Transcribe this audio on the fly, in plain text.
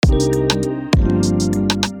Me,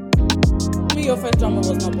 your first drama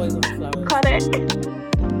was not Boys Over Flowers. Cut it.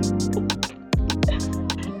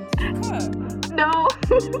 Cut. No.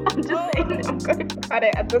 I'm just saying I'm going to cut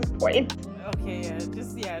it at this point. Okay,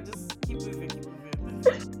 just keep moving.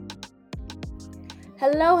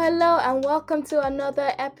 Hello, and welcome to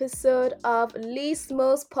another episode of Lee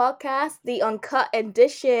Smo's podcast, the Uncut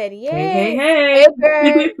Edition. Yay! Hey. Girl.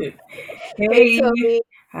 Hey. Hey, Toby.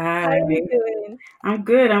 Hi. How are you doing? I'm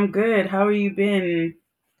good. How are you been?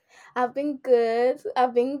 I've been good.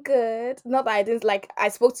 Not that I didn't I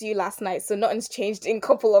spoke to you last night, so nothing's changed in a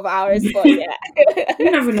couple of hours, but yeah.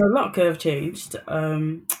 You never know, a lot could have changed.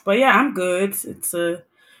 But yeah, I'm good. It's a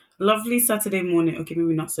lovely Saturday morning. Okay,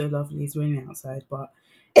 maybe not so lovely. It's raining outside, but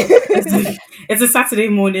it's a Saturday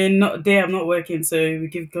morning, not a day I'm not working, so we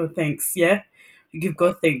give God thanks. Yeah, we give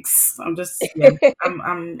God thanks. I'm good.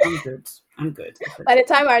 I'm good. By the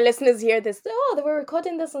time our listeners hear this, they were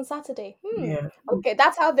recording this on Saturday. Yeah. Okay,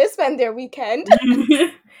 that's how they spend their weekend.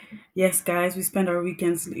 Yes, guys, we spend our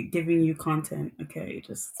weekends giving you content. Okay,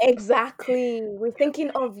 just Exactly. We're thinking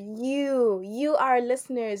of you. You, our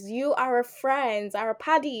listeners. You, our friends, our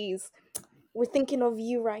paddies. We're thinking of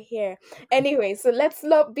you right here. Anyway, so let's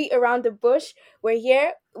not beat around the bush. We're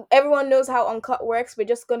here. Everyone knows how Uncut works. We're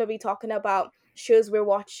just going to be talking about shows we're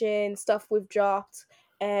watching, stuff we've dropped,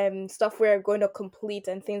 stuff we're going to complete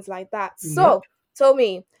and things like that. So, tell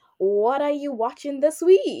me, what are you watching this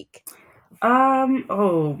week?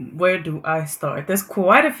 Where do I start? There's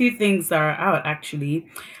quite a few things that are out actually.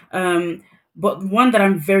 But one that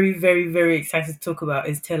I'm very, very, very excited to talk about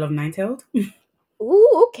is Tale of Nine-Tailed.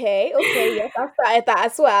 Ooh, okay. Yes, I started that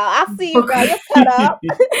as well. I see you, girl. You're set up.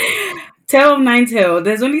 Tale of Nine-Tailed.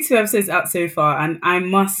 There's only 2 episodes out so far, and I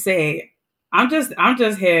must say, I'm just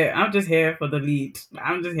here for the lead.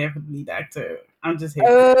 I'm just here for the lead actor. I'm just here.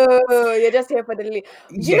 Oh, you're just here for the lead.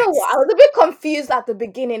 You know what? I was a bit confused at the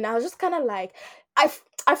beginning. I was just kind of like, I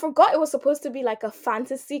forgot it was supposed to be like a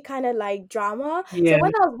fantasy kind of like drama. Yeah. So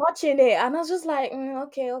when I was watching it, and I was just like,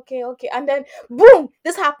 okay. And then boom,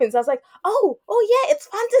 this happens. I was like, oh yeah, it's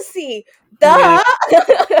fantasy. Duh. Yeah.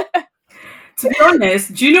 To be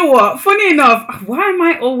honest, do you know what? Funny enough, why am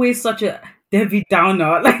I always such a Debbie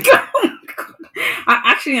Downer? Like, I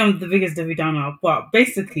actually am the biggest Debbie Downer, but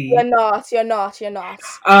basically, you're not. You were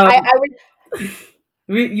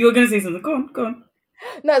gonna say something. Go on.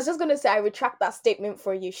 No, I was just gonna say I retract that statement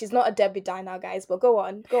for you. She's not a Debbie Downer, guys. But go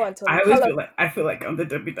on, Tony. I feel like I'm the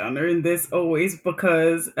Debbie Downer in this always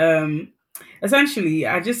because essentially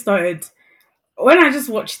I just started when I just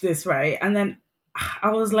watched this, right, and then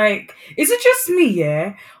I was like, is it just me,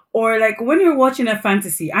 yeah? Or like when you're watching a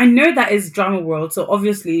fantasy, I know that it's drama world, so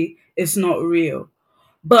obviously it's not real.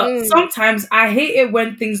 But sometimes I hate it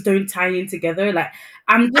when things don't tie in together. Like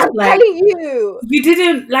I'm telling you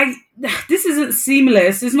didn't like this isn't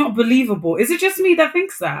seamless. It's not believable. Is it just me that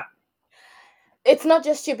thinks that? It's not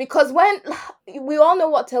just you, because when we all know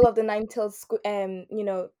what Tale of the Nine-Tailed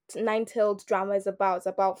Nine-Tailed drama is about. It's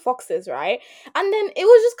about foxes, right? And then it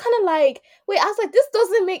was just kind of like, wait, I was like, this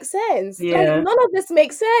doesn't make sense. Yeah. Like none of this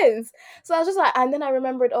makes sense. So I was just like, and then I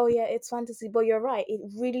remembered, oh yeah, it's fantasy. But you're right, it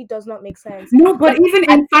really does not make sense. No, but even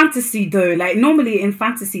in fantasy though, like normally in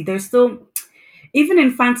fantasy, there's still. Even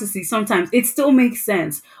in fantasy, sometimes it still makes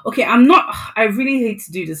sense. Okay, I really hate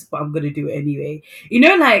to do this, but I'm going to do it anyway. You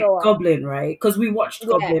know, like Goblin, right? Because we watched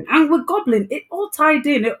Goblin. And with Goblin, it all tied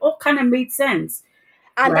in. It all kind of made sense.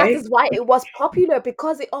 And right? That is why it was popular,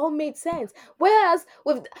 because it all made sense. Whereas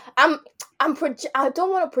with, I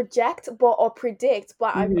don't want to project or predict,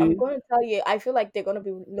 but I'm going to tell you, I feel like they're going to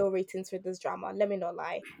be low ratings for this drama. Let me not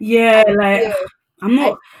lie. Yeah, I'm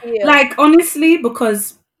not. Like, honestly,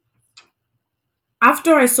 because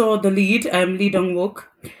after I saw the lead, Lee Dong-wook,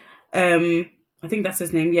 I think that's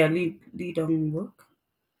his name. Yeah, Lee Dong-wook.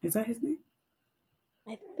 Is that his name?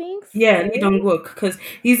 I think so. Yeah, Lee Dong-wook, because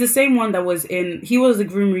he's the same one that was he was the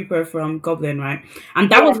Grim Reaper from Goblin, right? And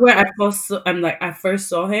that was where I first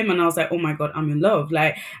saw him, and I was like, oh my god, I'm in love.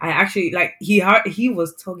 Like, I actually, like, he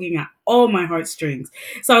was tugging at all my heartstrings.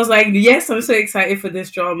 So I was like, yes, I'm so excited for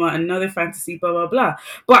this drama, another fantasy, blah, blah, blah.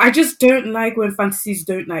 But I just don't like when fantasies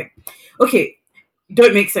don't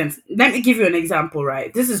don't make sense. Let me give you an example,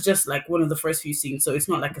 right? This is just like one of the first few scenes, so it's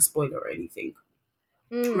not like a spoiler or anything.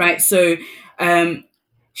 Right? So,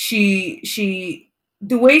 she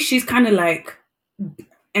the way she's kind of like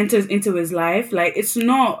enters into his life, like it's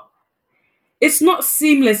not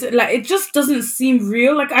seamless. Like it just doesn't seem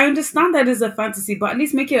real. Like I understand that is a fantasy, but at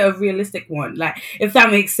least make it a realistic one. Like if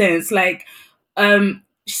that makes sense. Like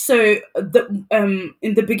so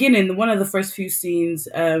in the beginning, one of the first few scenes,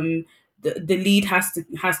 the lead has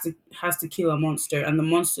to kill a monster, and the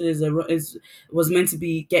monster is was meant to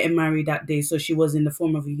be getting married that day, so she was in the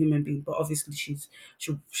form of a human being, but obviously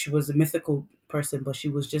she was a mythical person, but she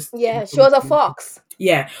was just in Yeah, the she form was of a a human being. fox.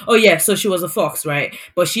 Yeah. Oh, yeah. So she was a fox, right?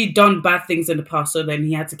 But she'd done bad things in the past, so then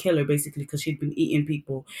he had to kill her basically because she'd been eating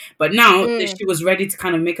people. But now that Mm, she was ready to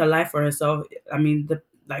kind of make a life for herself, I mean, the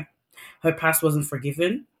like her past wasn't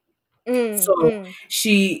forgiven. So mm.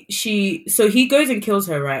 so he goes and kills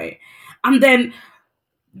her, right? And then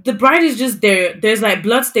the bride is just there. There's like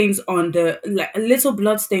bloodstains on the like a little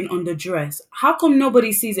bloodstain on the dress. How come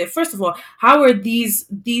nobody sees it? First of all, how are these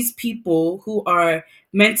people who are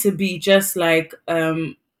meant to be just like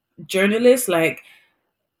journalists, like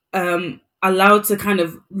allowed to kind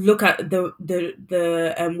of look at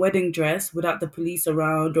the wedding dress without the police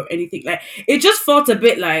around or anything? Like it just felt a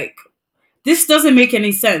bit like this doesn't make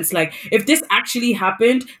any sense. Like, if this actually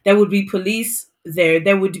happened, there would be police there.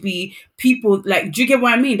 There would be people. Like, do you get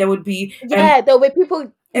what I mean? There would be Yeah, there'll be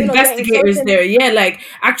people, getting investigators certain. there. Yeah, like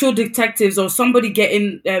actual detectives or somebody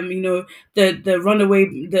getting the runaway,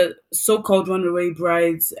 the so-called runaway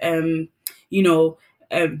brides you know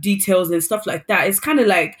details and stuff like that. It's kind of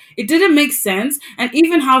like it didn't make sense, and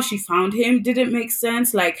even how she found him didn't make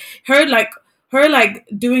sense. Like her like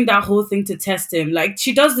doing that whole thing to test him. Like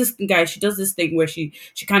she does this thing where she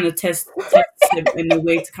kind of tests him in a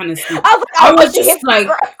way to kind of see. I was like, I oh, was she just hits the like,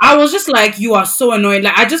 ground. I was just like, you are so annoying.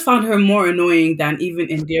 Like, I just found her more annoying than even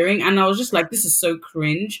endearing, and I was just like, this is so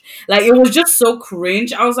cringe. Like, it was just so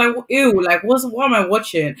cringe. I was like, ew. Like, what am I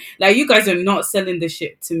watching? Like, you guys are not selling this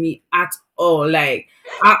shit to me at all. Like,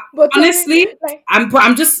 I, But to me, honestly, like,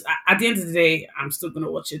 I'm just at the end of the day, I'm still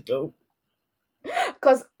gonna watch it though.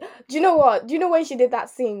 because do you know what? Do you know when she did that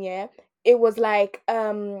scene? Yeah, it was like,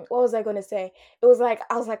 what was I gonna say? It was like,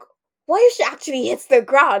 I was like, what if she actually hits the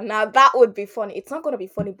ground? Now that would be funny. It's not gonna be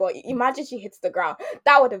funny, but imagine she hits the ground.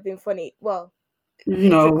 That would have been funny. Well,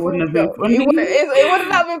 it's No, a it wouldn't cruise have been though. It funny. would it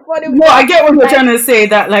wouldn't have been funny, No, I but get what you're like trying to say.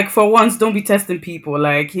 That like for once, don't be testing people.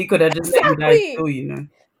 Like he could have just let you guys exactly. go. You know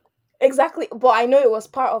Exactly, but I know it was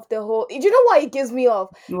part of the whole. Do you know what it gives me off?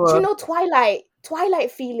 Do you what? know Twilight? Twilight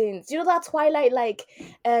feelings. Do you know that Twilight, like,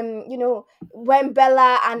 when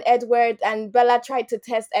Bella and Edward, and Bella tried to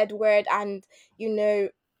test Edward, and you know,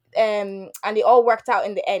 and it all worked out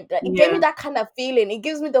in the end. Like, it gave me Yeah, that kind of feeling. It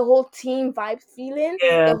gives me the whole teen vibe feeling,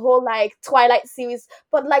 yeah. the whole like Twilight series.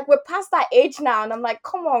 But like we're past that age now, and I'm like,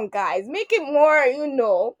 come on, guys, make it more.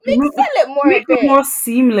 M- Sell it more a Make it bit. more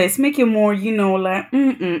seamless. Make it more, like,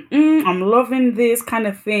 I'm loving this kind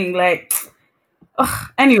of thing. Like, ugh,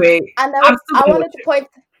 anyway, And I'm still I gonna watch wanted to point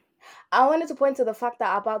I wanted to point to the fact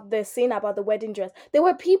that about the scene about the wedding dress, there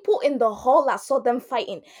were people in the hall that saw them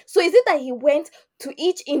fighting. So is it that he went to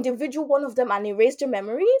each individual one of them and erased their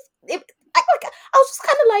memories? I was just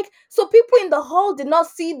kind of like, so people in the hall did not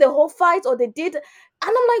see the whole fight, or they did, and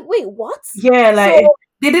I'm like, wait, what? Yeah, like So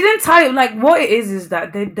they didn't tie like what it is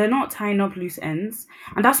that they're not tying up loose ends,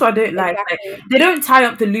 and that's what I don't like. Like exactly, they don't tie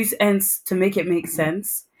up the loose ends to make it make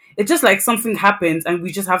sense. It's just like something happens, and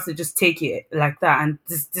we just have to just take it like that, and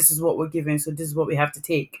this is what we're given, so this is what we have to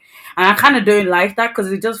take. And I kind of don't like that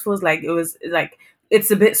because it just feels like it was like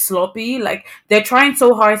it's a bit sloppy. Like they're trying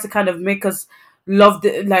so hard to kind of make us love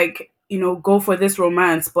the like go for this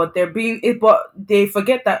romance, but they're being it, but they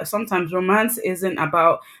forget that sometimes romance isn't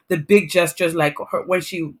about the big gestures like her when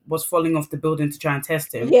she was falling off the building to try and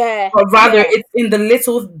test him, yeah, but rather yeah, it's in the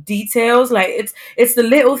little details. Like it's the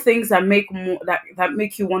little things that make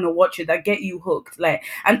you want to watch it, that get you hooked, like,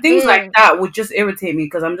 and things like mm, that would just irritate me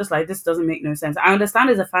because I'm just like, this doesn't make no sense. I understand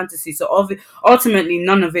it's a fantasy, so ultimately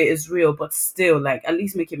none of it is real, but still, like, at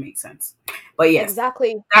least make it make sense. But yes,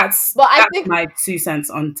 exactly. that's But I that's think my 2 cents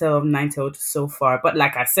on Tale of Nine Tailed so far. But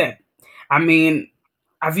like I said, I mean,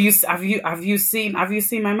 have you seen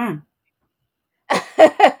my man?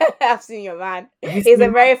 I've seen your man. Have you He's seen a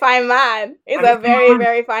my man? very fine man. He's Have you a seen my very, man?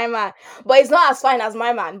 very fine man. But he's not as fine as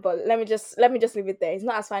my man. But let me just leave it there. He's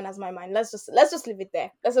not as fine as my man. Let's just leave it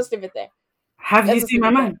there. Let's just leave it there. Have you Let's just seen leave my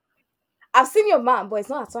it there. man? I've seen your man, but it's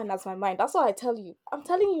not as fine as my mind. That's what I tell you. I'm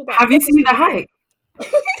telling you that. Have you Let's just seen leave the it there. height?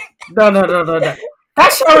 No, no, no, no, no.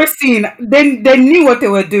 That shower scene, they knew what they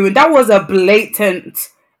were doing. That was a blatant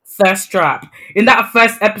thirst trap. In that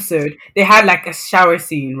first episode, they had like a shower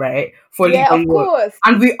scene, right, for Lee Yeah, Dong of Wook, course.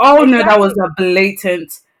 and we all know that was Exactly. a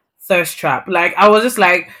blatant thirst trap. Like I was just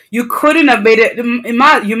like, you couldn't have made it.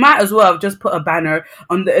 You might as well have just put a banner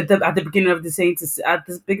on at the beginning of the scene at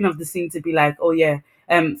the beginning of the scene to be like, oh yeah.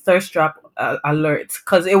 thirst trap alert,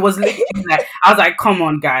 because it was literally like I was like, come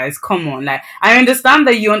on guys, come on. Like I understand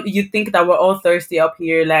that you think that we're all thirsty up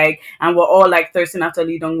here, like, and we're all like thirsting after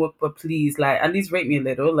Lee Dong Wook, but please, like, at least rate me a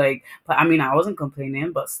little, like. But I mean, I wasn't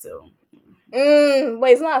complaining, but still. But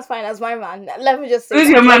it's not as fine as my man. Let me just say Who's that.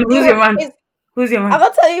 your man? Like, Who's your man? Who's your I'm man?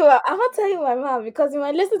 gonna tell you what. I'm gonna tell you my man, because he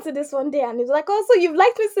might listen to this one day and he's like, "Oh, so you've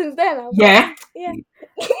liked me since then?" I was Yeah. like, "Yeah."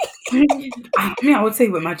 I mean, I would say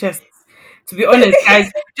with my chest. To be honest,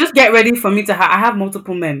 guys, just get ready for me to I have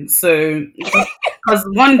multiple men, so because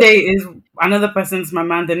one day is another person's my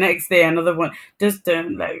man, the next day another one. Just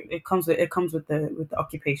like it comes with the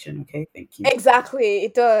occupation. Okay, thank you. Exactly,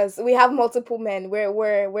 it does. We have multiple men.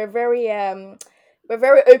 We're very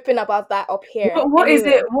open about that up here. What is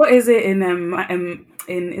it? Anyway, What is it in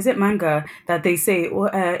is it manga that they say?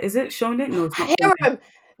 What is it shonen? No, it's not shonen. harem.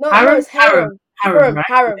 No, no, Harem, it's harem, harem, harem, harem, right?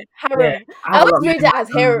 harem, Yeah, harem. I I have a always lot of men read in it my as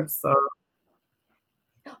harem. so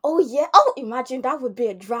Oh yeah. Oh, imagine that would be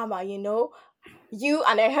a drama. You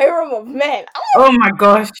and a harem of men. oh my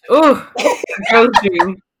gosh, oh, a girl's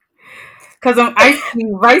dream. Because I'm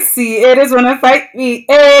icy. It is when I fight me.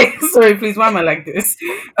 Hey, sorry, please. Why am I like this?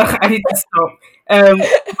 Ugh, I need to stop.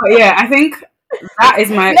 But yeah, I think that is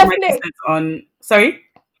my Netflix. distance on. Sorry,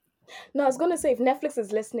 No, I was gonna say, if Netflix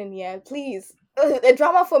is listening, yeah, please, a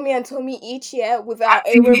drama for me and Tommy each year with at our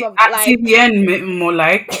a room TV of at like. TVN more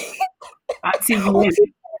like at Oh, TVN.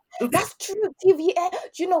 that's true. TVN.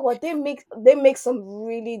 Do you know what they make some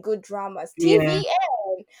really good dramas. Yeah.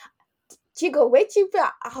 TVN. Chigo, wait, you.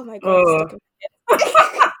 Oh my god, it's Oh, stuck in.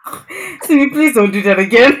 see, please don't do that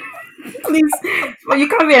again. Please, well, you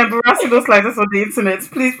can't be embarrassing us like this on the internet.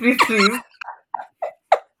 Please, please, please,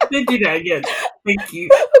 don't do that again. Thank you.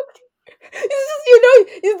 It's just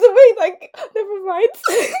it's the way like never mind.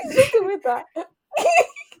 It's just the way that.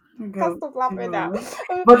 Can't Okay. stop laughing now.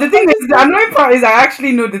 But the thing I'm is, just the like, annoying part is I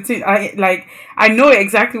actually know the thing. I know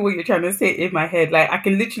exactly what you're trying to say in my head. Like I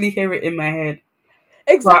can literally hear it in my head,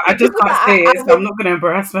 but I exactly just people can't that say are it, so I'm avid not gonna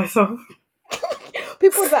embarrass myself.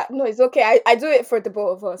 people that no, it's okay. I do it for the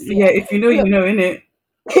both of us. Yeah, Yeah, if you know, you know you know, innit?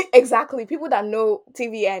 exactly. People that know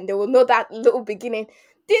TVN, they will know that little beginning.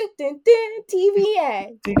 Din din din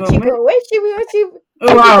TVN. You go, man. Chico, where she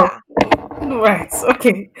Oh wow. Chibuga. Right.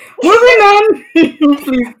 Okay. Moving on.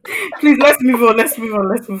 Please, please. Let's move on. Let's move on.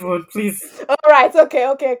 Let's move on. Please. All right.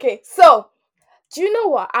 Okay. So, do you know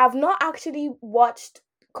what? I've not actually watched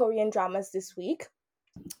Korean dramas this week.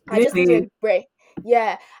 I just needed Really. a break.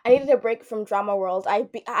 Yeah, I needed a break from drama world. I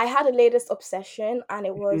had a latest obsession, and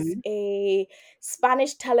it was Mhm. a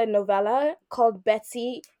Spanish telenovela called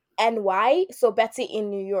Betty NY. So Betty in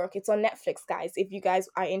New York. It's on Netflix, guys. If you guys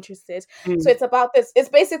are interested. So Mm. it's about this. It's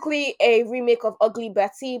basically a remake of Ugly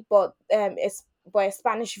Betty, but it's by a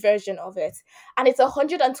Spanish version of it, and it's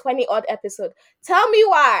 120 odd episode. Tell me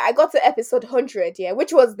why I got to episode 100, yeah,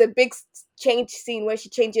 which was the big change scene where she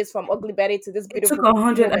changes from Ugly Betty to this It took beautiful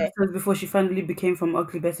 100 woman. episodes before she finally became from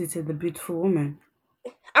ugly Betty to the beautiful woman.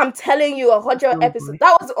 I'm telling you, 100 Oh episodes. boy.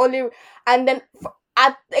 That was the only, and then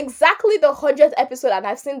at exactly the 100th episode, and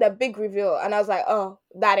I've seen the big reveal, and I was like, oh,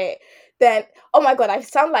 that it. Then, oh my god, I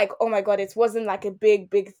sound like, oh my god, it wasn't like a big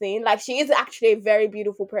thing. Like she is actually a very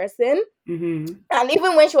beautiful person, Mm-hmm. and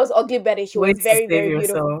even when she was Ugly Betty, she Wait was to very save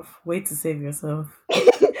beautiful. yourself. Wait to save yourself.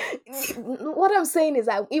 What I'm saying is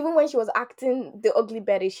that even when she was acting the Ugly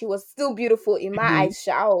Betty, she was still beautiful in my Mm-hmm. eyes,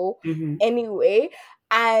 Shao. Mm-hmm. Anyway,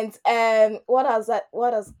 and what I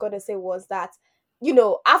was gonna say was that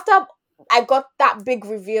after I got that big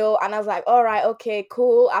reveal, and I was like, all right, okay,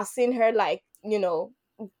 cool. I've seen her like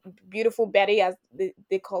beautiful Betty as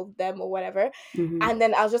they call them or whatever, Mm-hmm. and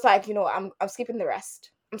then I was just like, I'm skipping the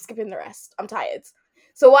rest. I'm skipping the rest. I'm tired.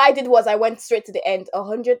 So what I did was I went straight to the end.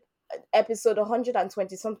 100 episode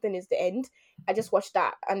 120 something is the end. I just watched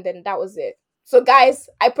that, and then that was it. So guys,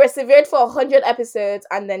 I persevered for 100 episodes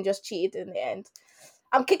and then just cheated in the end.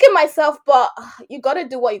 I'm kicking myself, but you gotta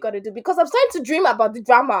do what you gotta do, because I'm starting to dream about the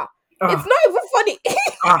drama. It's Ah, not even funny.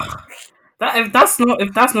 ah. That if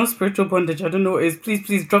that's not spiritual bondage, I don't know what is. Please,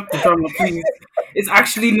 please drop the drama, please. It's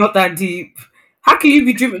actually not that deep. How can you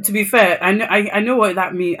be dreaming? To be fair, I know what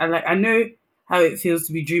that means. I know how it feels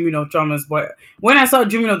to be dreaming of dramas, but when I start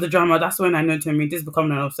dreaming of the drama, that's when I know, to me, this is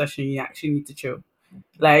becoming an obsession. You actually need to chill.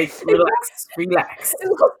 Like relax, relax. It's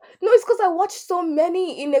because, no, it's because I watched so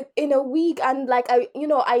many in a week, and like I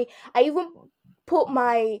even put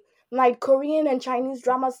my Korean and Chinese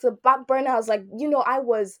dramas to the back burner. I was like, I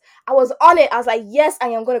was on it. I was like, yes, I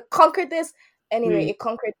am gonna conquer this. Anyway, Mm. it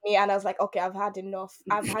conquered me, and I was like, okay, I've had enough.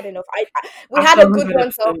 I've had enough. We had After a good 100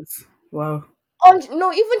 one though. episodes, wow.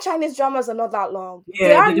 No, even Chinese dramas are not that long.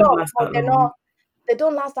 They Yeah, are they don't long, last but that they're not. long. They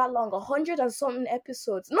don't last that long. 100 and something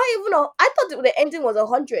episodes. Not even a. I thought the ending was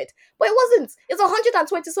 100, but it wasn't. It's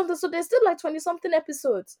 120 something. So there's still like 20 something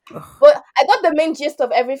episodes. Ugh. But I got the main gist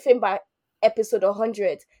of everything by episode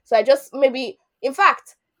 100. So I just maybe, in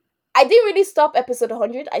fact, I didn't really stop episode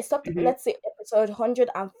 100. I stopped, Mhm. let's say, episode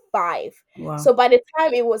 105. Wow. So by the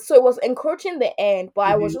time it was encroaching the end, but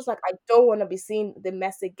I was Mhm. just like, I don't want to be seeing the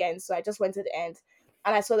mess again. So I just went to the end,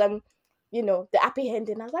 and I saw them, the happy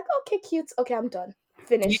ending. I was like, okay, cute. Okay, I'm done.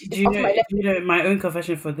 Finished. Do It's you off know? my Do left. you know my own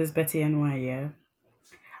confession for this Betty NY? Yeah,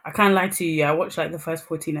 I can't lie to you. Yeah, I watched like the first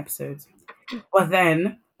 14 episodes, but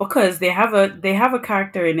then because they have a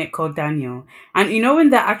character in it called Daniel, and you know in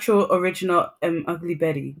the actual original Ugly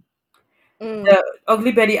Betty, Mm, the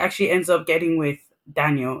Ugly Betty actually ends up getting with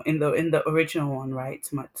Daniel in the original one, right?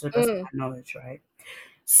 To the best of mm. my knowledge, right?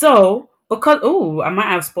 So, because I might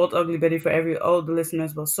have spoiled Ugly Betty for all the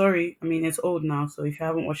listeners, but sorry. I mean, it's old now, so if you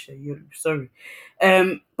haven't watched it, you're sorry.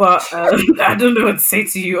 But I don't know what to say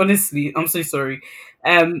to you. Honestly, I'm so sorry.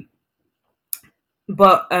 Um,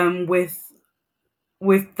 but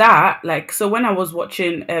with that, like, so when I was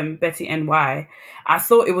watching Betty NY, I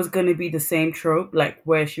thought it was gonna be the same trope, like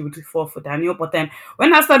where she would fall for Daniel. But then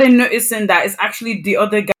when I started noticing that it's actually the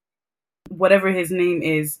other guy, whatever his name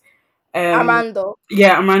is, um, Armando.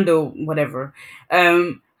 yeah, Armando, whatever.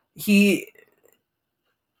 He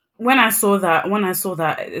when I saw that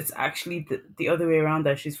it's actually the other way around,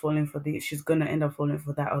 that she's gonna end up falling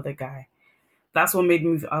for that other guy. That's what made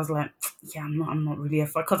me. I was like, yeah, I'm not really a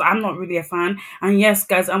fan, because I'm not really a fan. And yes,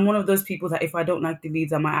 guys, I'm one of those people that if I don't like the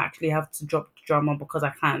leads, I might actually have to drop the drama because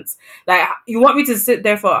I can't. Like, you want me to sit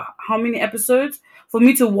there for how many episodes for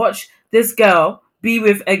me to watch this girl be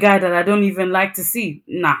with a guy that I don't even like to see?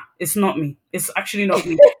 Nah, it's not me. It's actually not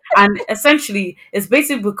me. And essentially, it's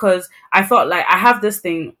basically because I felt like I have this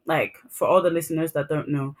thing, like, for all the listeners that don't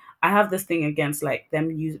know, I have this thing against like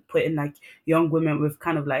them putting like young women with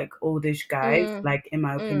kind of like oldish guys, Mm, like, in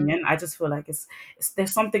my mm. opinion. I just feel like it's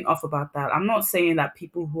there's something off about that. I'm not saying that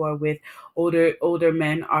people who are with older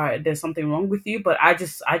men are there's something wrong with you, but I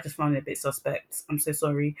just found it a bit suspect. I'm so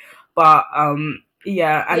sorry. But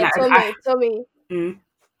yeah, and Yeah, I Tommy. mm,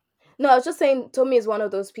 No, I was just saying, Tommy is one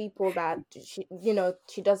of those people that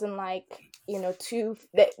she doesn't like,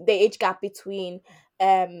 the age gap between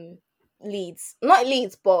um leads, not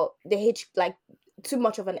leads, but the age, like, too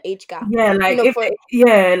much of an age gap. yeah, You like know, if for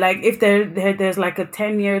yeah, like if there's like a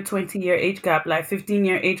 10-year, 20-year age gap, like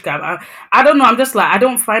 15-year age gap. I don't know. I'm just like, I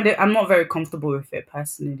don't find it. I'm not very comfortable with it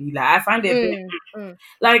personally. Like, I find it a bit. mm, mm,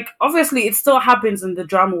 Like, obviously it still happens in the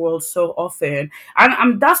drama world so often,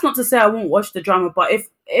 and that's not to say I won't watch the drama, but if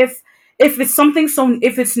it's something, so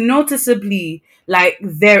if it's noticeably like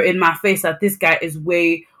there in my face that this guy is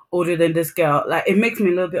way older than this girl, like, it makes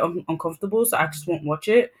me a little bit uncomfortable, so I just won't watch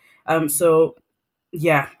it. So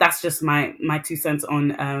yeah, that's just my 2 cents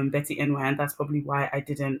on Betty NY, and that's probably why I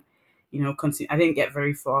didn't, continue. I didn't get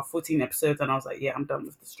very far, 14 episodes, and I was like, yeah, I'm done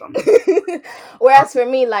with this drama. Whereas for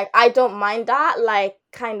me, like, I don't mind that, like,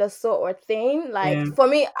 kind of sort of thing. Like, Yeah. for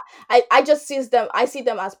me, I see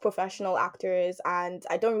them as professional actors, and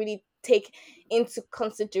I don't really take into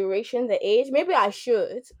consideration the age. Maybe I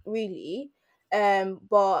should, really.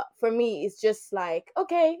 But for me, it's just like,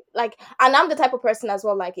 okay, like, and I'm the type of person as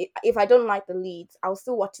well, like, if I don't like the leads, I'll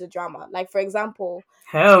still watch the drama. Like, for example,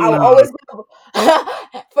 Hell I'll no. always go,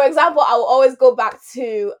 for example, I will always go back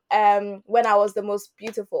to When I Was the Most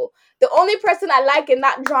Beautiful. The only person I like in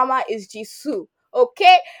that drama is Jisoo.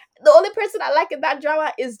 Okay? The only person I like in that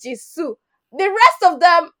drama is Jisoo. The rest of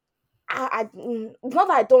them, it's not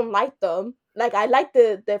that I don't like them. Like, I like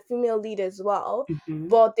the female lead as well. Mhm.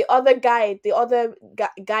 But the other guy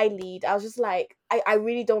lead, I was just like, I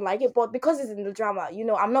really don't like it. But because it's in the drama,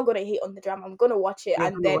 I'm not gonna hate on the drama. I'm gonna watch it, You're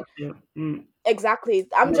and gonna then watch it. Mm. exactly,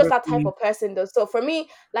 I'm just Never that for type me. of person though. So for me,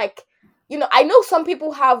 like, I know some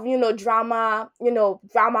people have, drama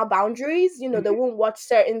boundaries. They Mhm. won't watch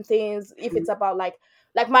certain things if Mhm. it's about, like,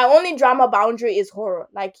 my only drama boundary is horror.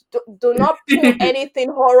 Like, do not put anything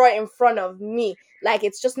horror in front of me. Like,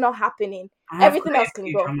 it's just not happening. I have Everything quite else a can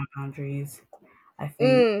few go. drama boundaries. I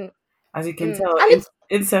think, Mm, as you can mm. tell, And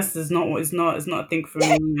incest is not a thing for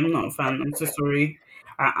me. I'm not a fan. I'm so sorry.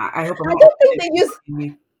 I hope I'm I not don't think offending they use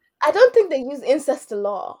anybody. I don't think they use incest a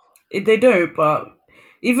lot. They don't, but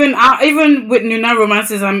even with Nuna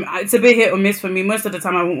romances, it's a bit hit or miss for me. Most of the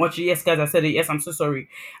time, I won't watch it. Yes, guys, I said it. Yes, I'm so sorry.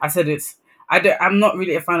 I said it. I'm not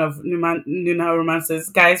really a fan of Nuna romances.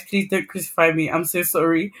 Guys, please don't crucify me. I'm so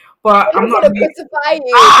sorry, but We're I'm not not gonna really. crucify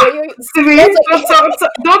you, Ah, but Simi, that's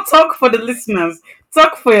don't talk for the listeners.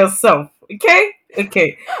 Talk for yourself, okay?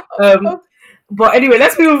 Okay. Um, okay. but anyway,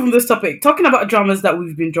 let's move on from this topic. Talking about dramas that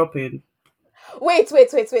we've been dropping. Wait.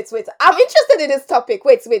 I'm interested in this topic.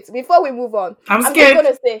 Wait. Before we move on, I'm I'm just scared.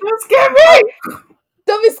 gonna say, Don't scare all, me.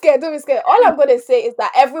 don't be scared. Don't be scared. All I'm gonna say is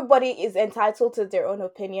that everybody is entitled to their own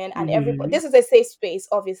opinion, and everybody. Hmm. This is a safe space,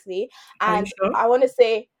 obviously, Are you and sure? I want to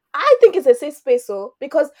say. I think it's a safe space, so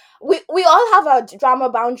because we all have our drama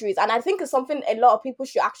boundaries, and I think it's something a lot of people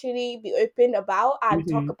should actually be open about and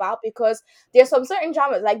talk Hmm. about because there's some certain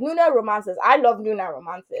dramas like Nuna romances. I love Nuna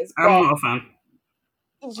romances, I'm but not a fan.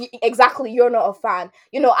 exactly, you're not a fan.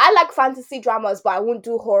 I like fantasy dramas, but I won't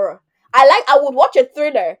do horror. I would watch a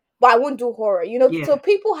thriller, but I won't do horror. So Yeah,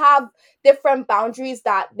 people have different boundaries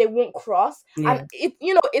that they won't cross, and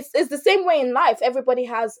yeah, it's the same way in life. Everybody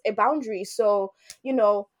has a boundary, so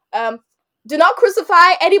do not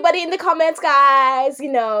crucify anybody in the comments, guys.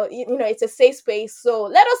 It's a safe space, so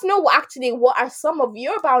let us know what are some of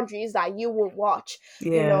your boundaries that you would watch.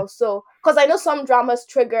 yeah, So because I know some dramas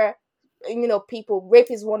trigger people.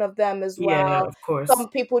 Rape is one of them as yeah. well. Of course. Some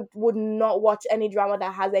people would not watch any drama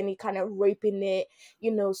that has any kind of rape in it.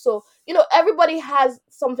 So everybody has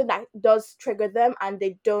something that does trigger them, and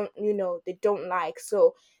they don't like.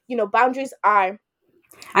 So boundaries are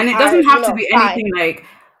And it are doesn't have to be fine. anything like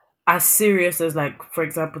as serious as, like, for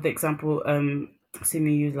example, the example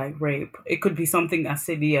Simi used, like rape. It could be something as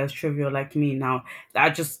silly as trivial, like me now, that I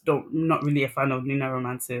just don't not really a fan of Nina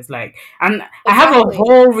romances. Like, and I have a Exactly.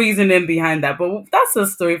 whole reasoning behind that, but that's a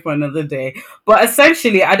story for another day. But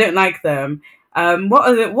essentially, I don't like them.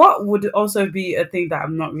 What would also be a thing that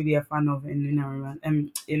I'm not really a fan of in Nina romance?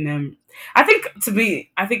 In I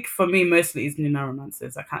think for me mostly is Nina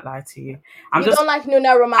romances. I can't lie to you. I'm You just don't like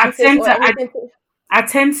Nuna I romances tend or to anything I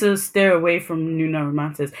tend to steer away from Nuna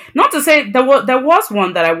romances. Not to say there was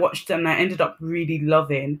one that I watched and I ended up really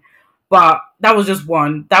loving, but that was just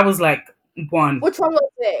one. That was like one. Which one was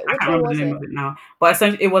it? I Which can't one remember the was name it? of it now. But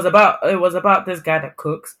essentially, it was about this guy that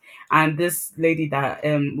cooks and this lady that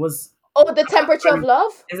was Oh, The Temperature of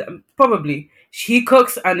Love. is probably she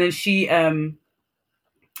cooks and then she's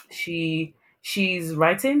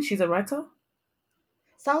writing. She's a writer.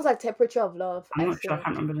 Sounds like Temperature of Love, I'm I not sure. I can't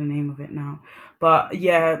think. remember the name of it now. But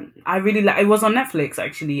yeah, I really like. It was on Netflix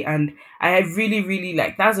actually, and I really, really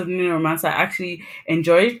like. That's a new romance I actually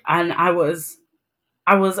enjoyed, and I was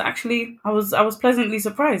pleasantly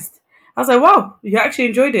surprised. I was like, wow, you actually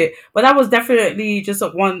enjoyed it. But that was definitely just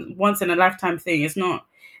a once in a lifetime thing. It's not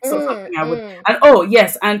something I would. Mm. And oh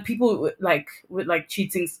yes, and people with like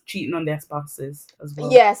cheating on their spouses as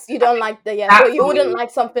well. Yes, you don't like the yes. So That you for wouldn't me. like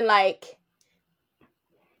something like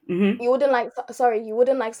Hmm. you wouldn't like sorry, you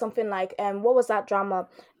wouldn't like something like what was that drama?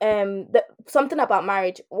 Something about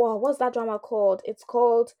marriage. Whoa, what's that drama called? It's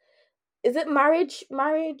called is it marriage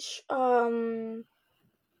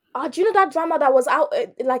do you know that drama that was out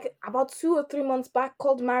like about 2 or 3 months back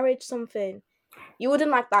called Marriage something? You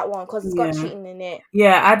wouldn't like that one because it's got Yeah. cheating in it.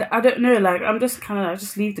 Yeah, I don't know. Like, I'm just kind of like,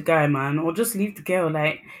 just leave the guy, man, or just leave the girl.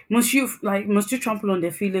 Like, must you trample on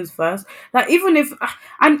their feelings first? Like, even if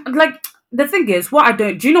and like the thing is, what I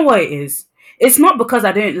don't do, you know what it is? It's not because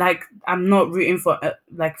I don't like. I'm not rooting for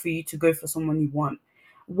like for you to go for someone you want.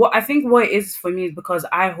 What I think what it is for me is because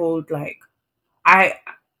I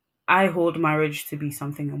I hold marriage to be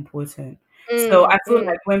something important. So I feel Mm.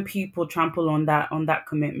 like when people trample on that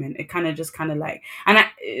commitment, it kind of like, and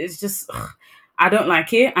it's just I don't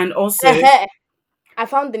like it. And also, I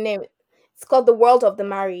found the name. It's called The World of the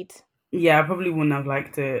Married. yeah, I probably wouldn't have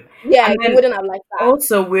liked it. Yeah, And you then wouldn't have liked that.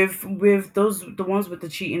 also with those the ones with the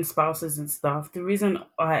cheating spouses and stuff, the reason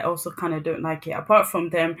I also kind of don't like it, apart from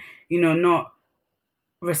them, not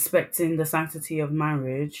respecting the sanctity of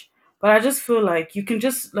marriage, but I just feel like you can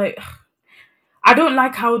just like I don't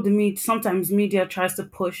like how sometimes media tries to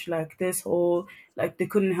push like this whole like they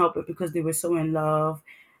couldn't help it because they were so in love,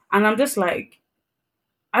 and I'm just like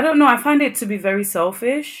I don't know. I find it to be very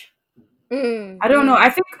selfish. I don't know.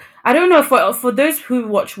 Mm. I don't know for those who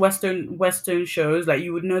watch Western shows, like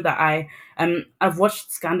you would know that I've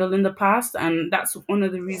watched Scandal in the past, and that's one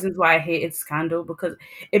of the reasons why I hated Scandal because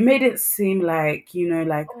it made it seem like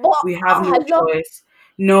like But we have no I love. choice.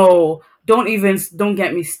 No, don't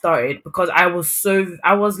get me started because I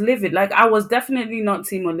was livid. Like I was definitely not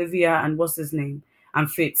Team Olivia and what's his name and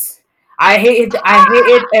Fitz. I hated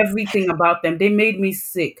everything about them. They made me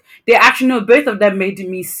sick. They actually no, both of them made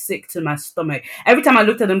me sick to my stomach. Every time I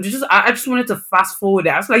looked at them, I just wanted to fast forward it.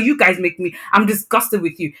 I was like, you guys make me. I'm disgusted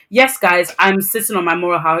with you. Yes, guys, I'm sitting on my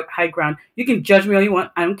moral high ground. You can judge me all you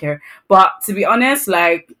want. I don't care. But to be honest,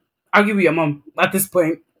 like, argue with your mom at this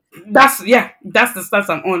point. That's the stance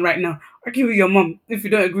I'm on right now. Argue with your mom if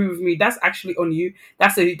you don't agree with me. That's actually on you.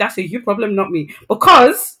 That's a you problem, not me.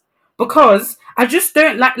 Because I just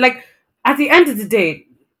don't like at the end of the day.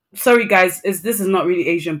 sorry guys, this is not really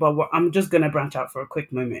Asian, but I'm just gonna branch out for a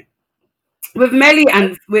quick moment. With Melly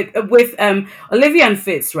and with Olivia and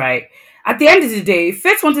Fitz, right? At the end of the day,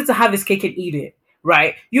 Fitz wanted to have his cake and eat it,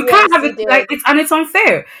 right? You can't Yes, have he it like did. it's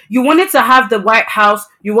unfair. You wanted to have the White House,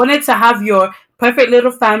 you wanted to have your perfect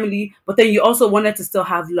little family, but then you also wanted to still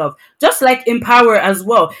have love. Just like in Power as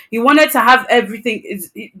well. He wanted to have everything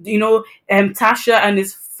is Tasha and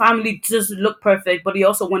his family just look perfect, but he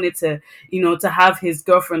also wanted to, to have his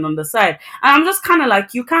girlfriend on the side. And I'm just kind of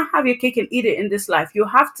like, you can't have your cake and eat it in this life. You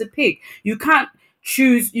have to pick. You can't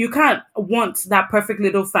choose. You can't want that perfect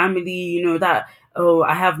little family, that, oh,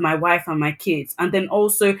 I have my wife and my kids, and then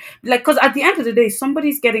also, like, because at the end of the day,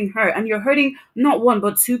 somebody's getting hurt and you're hurting not one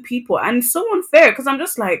but two people, and it's so unfair. Because I'm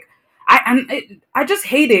just like, I just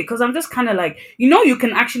hate it, because I'm just kind of like, you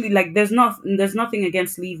can actually, like, there's nothing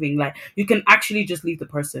against leaving. Like, you can actually just leave the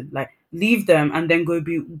person, like, leave them, and then go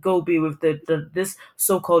be with the this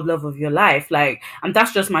so-called love of your life. Like, and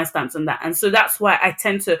that's just my stance on that. And so that's why I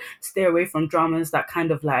tend to stay away from dramas that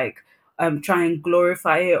kind of like try and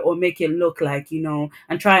glorify it or make it look like, and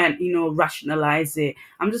try and, rationalize it.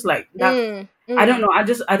 I'm just like that. Mm, I don't mm. know.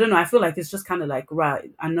 I don't know. I feel like it's just kind of like, right,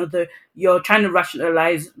 another, you're trying to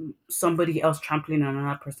rationalize somebody else trampling on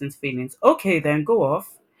another person's feelings. Okay, then go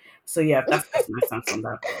off. So yeah, that's just my stance on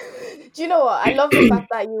that. Do you know what? I love the fact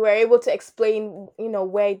that you were able to explain,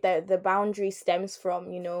 where the boundary stems from,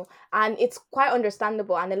 and it's quite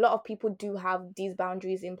understandable. And a lot of people do have these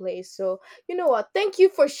boundaries in place. So, you know what? Thank you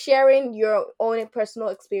for sharing your own personal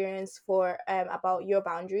experience for about your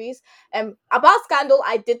boundaries. About Scandal,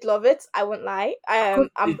 I did love it. I won't lie. Of course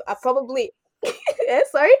you did. I probably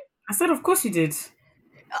sorry. I said, of course you did. Of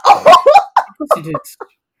Oh, course you did.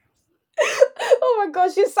 oh my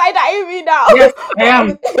gosh, you side eyeing me now. Yes, I But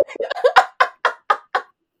am.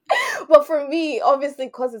 but for me, obviously,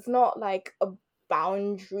 because it's not like a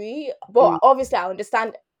boundary, but Mm. obviously I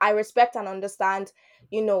understand, I respect and understand,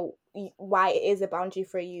 why it is a boundary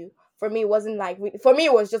for you. For me, it wasn't like, for me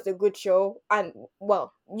it was just a good show. And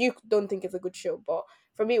well, you don't think it's a good show, but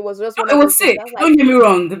for me it was just one It of those was things sick. I was like, Don't get me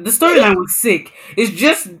wrong. The storyline was sick. It's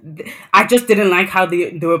just I just didn't like how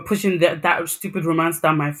they were pushing that stupid romance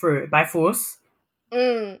down my throat by force.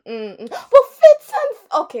 But Fitz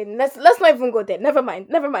and okay, let's not even go there. Never mind.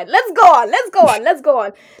 Never mind. Let's go on. Let's go on. Let's go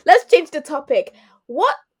on. Let's change the topic.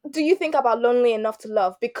 What do you think about Lonely Enough to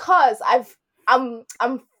Love? Because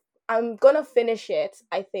I'm gonna finish it.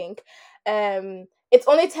 I think. It's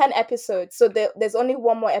only 10 episodes, so there's only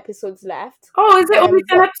one more episodes left. Oh, is it only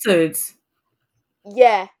 10 But episodes?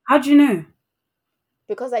 yeah, How do you know?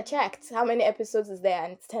 because I checked how many episodes is there,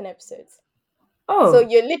 and it's 10 episodes. So Oh,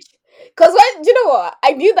 you're literally, because when, you know what,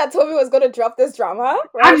 I knew that Toby was gonna drop this drama,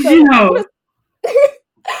 how right? did So I was you like, I'm know? gonna.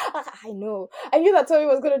 I know. I knew that Toby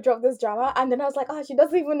was gonna drop this drama, and then I was like, oh, she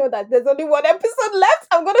doesn't even know that there's only one episode left.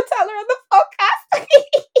 I'm gonna tell her on the podcast.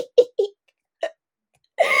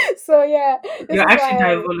 So yeah, this You're is actually why.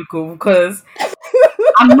 diabolical, because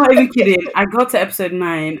I'm not even kidding. I got to episode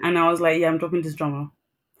 9 and I was like, yeah, I'm dropping this drama.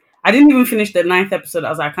 I didn't even finish the ninth episode. I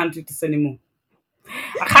was like, I can't do this anymore.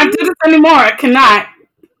 I can't do this anymore. I cannot.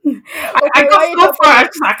 I Okay, got why are you so far. dropping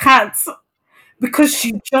it? I can't. Because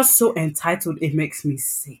she's just so entitled. It makes me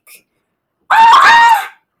sick.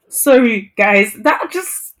 Ah! Sorry, guys. That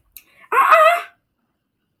just ah,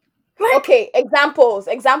 like Okay, examples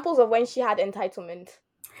of when she had entitlement.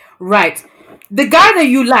 right. The guy that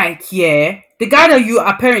you like, yeah. The guy that you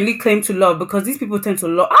apparently claim to love, because these people tend to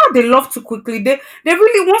love. They love too quickly. They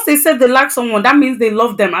really, once they said they like someone, that means they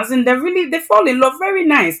love them. As in, they fall in love. Very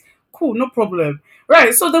nice, cool, no problem.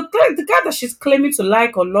 Right. So the guy that she's claiming to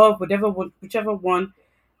like or love, whichever one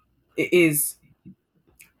it is,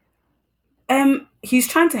 he's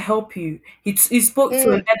trying to help you. He spoke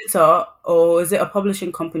to an Mm, editor, or is it a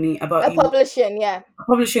publishing company, about a you, publishing, yeah. a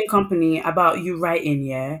publishing company about you writing,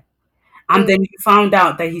 yeah. And then Mm. you found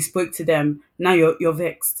out that he spoke to them. Now you're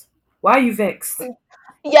vexed. Why are you vexed?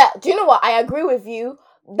 Yeah, do you know what? I agree with you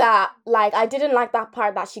that, like, I didn't like that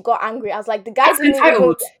part that she got angry. I was like, the guy That's didn't even.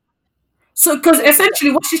 entitled. So, because Okay,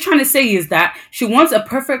 essentially what she's trying to say is that she wants a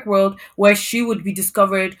perfect world where she would be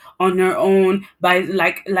discovered on her own by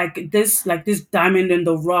like this diamond in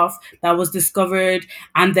the rough that was discovered,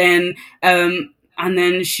 and then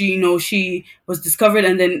she was discovered,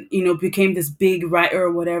 and then became this big writer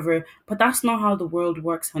or whatever. But that's not how the world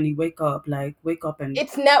works, honey. Wake up and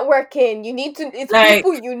it's networking. You need to. It's like.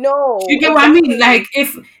 people you You know get what I mean? Like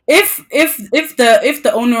exactly. if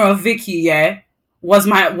the owner of Vicky, yeah, was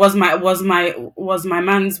my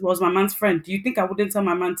man's friend, do you think I wouldn't tell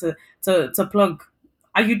my man to plug?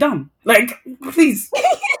 Are you dumb? Like, please.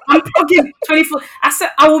 I'm talking 24. I said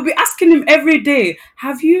I will be asking him every day.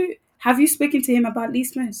 Have you spoken to him about Lee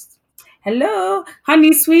Smith? Hello,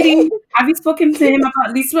 honey, sweetie. Have you spoken to him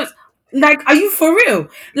about Lee Smith? Like, are you for real?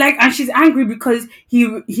 Like, and she's angry because he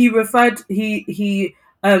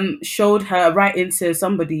showed her right into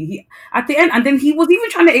somebody. He at the end, and then he was even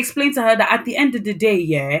trying to explain to her that at the end of the day,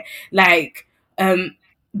 yeah, like um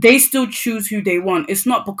they still choose who they want. It's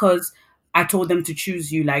not because I told them to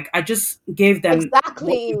choose you. Like, I just gave them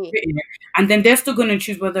what you've Exactly. written, and then they're still going to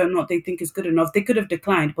choose whether or not they think it's good enough. They could have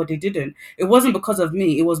declined, but they didn't. It wasn't because of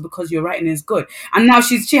me. It was because your writing is good. And now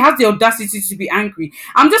she has the audacity to be angry.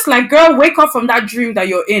 I'm just like, girl, wake up from that dream that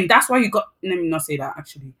you're in. That's why you got. Let me not say that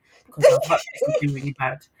actually, because I was about to say something really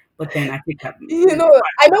bad. But then I think that You know,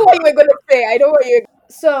 I know what you were gonna say. I know what you.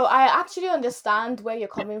 So I actually understand where you're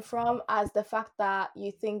coming from, as the fact that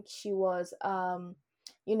you think she was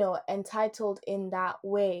entitled in that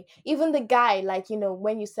way. Even the guy, like,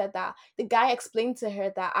 when you said that, the guy explained to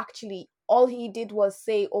her that actually all he did was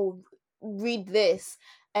say, "Oh, read this,"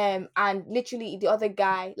 and literally the other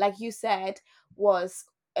guy, like you said, was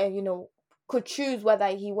could choose whether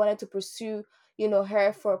he wanted to pursue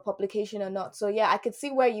her for publication or not. So yeah, I could see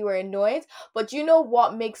where you were annoyed, but you know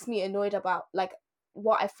what makes me annoyed about, like,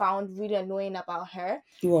 what I found really annoying about her?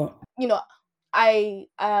 what? You know, I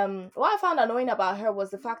what I found annoying about her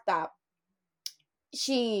was the fact that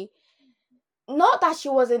she not that she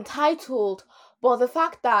was entitled, but the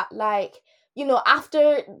fact that, like,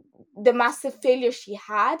 after the massive failure she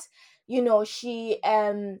had, she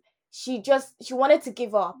wanted to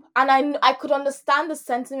give up. And I could understand the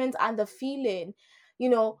sentiment and the feeling,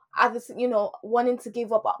 at this, wanting to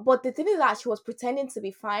give up. But the thing is that she was pretending to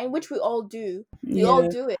be fine, which we all do. We all Yeah,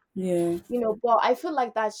 do it, yeah. but I feel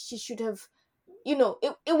like that she should have,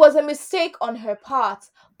 it was a mistake on her part,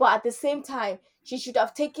 but at the same time, she should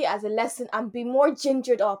have taken it as a lesson and be more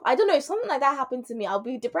gingered up. I don't know, if something like that happened to me, I'll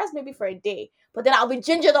be depressed maybe for a day, but then I'll be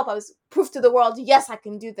gingered up. I was proof to the world, yes, I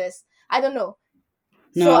can do this. I don't know.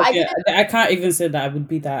 So No, I okay. didn't. I can't even say that I would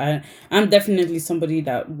be that. I'm definitely somebody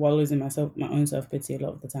that wallows in my own self pity a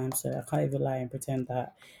lot of the time. So I can't even lie and pretend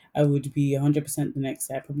that I would be 100% the next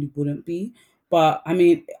day. I probably wouldn't be. But I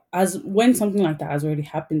mean, as when something like that has already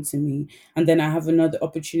happened to me, and then I have another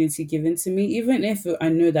opportunity given to me, even if I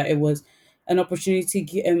know that it was an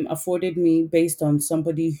opportunity afforded me based on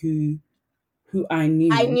somebody who I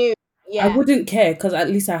I knew, knew. I Yeah. wouldn't care because at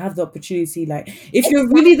least I have the opportunity. Like, if you're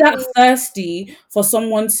really that Exactly. thirsty for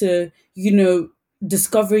someone to,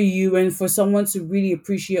 discover you and for someone to really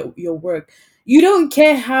appreciate your work, you don't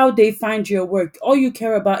care how they find your work. All you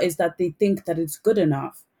care about is that they think that it's good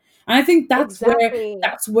enough. And I think Exactly.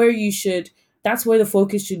 that's where you should that's where the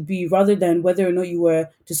focus should be rather than whether or not you were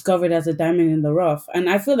discovered as a diamond in the rough. And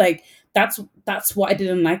I feel like that's what I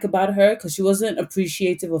didn't like about her because she wasn't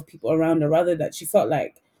appreciative of people around her. Rather that she felt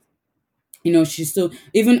like she still,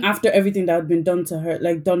 even after everything that had been done to her,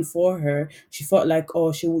 like done for her, she felt like,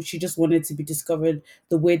 oh, she just wanted to be discovered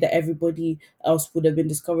the way that everybody else would have been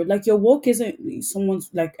discovered. Like, your work isn't someone's,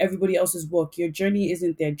 like, everybody else's work. Your journey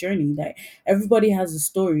isn't their journey. Like, everybody has a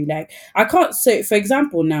story. Like, I can't say, for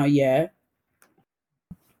example, now, yeah,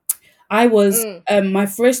 I was Mm, my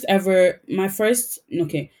first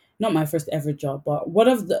okay, not my first ever job, but one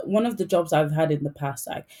of the jobs I've had in the past,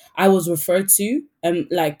 like, I was referred to,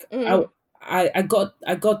 like, mm, I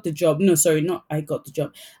got the job. No, sorry, not I got the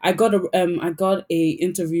job. I got a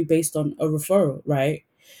interview based on a referral, right?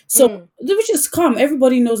 So, mm, which is calm.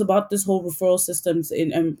 Everybody knows about this whole referral systems in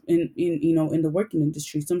the working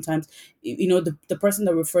industry. Sometimes, the person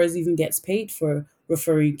that refers even gets paid for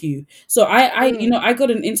referring you. So mm, I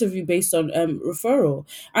got an interview based on referral,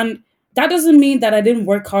 and that doesn't mean that I didn't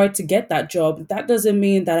work hard to get that job. That doesn't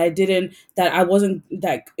mean that I wasn't,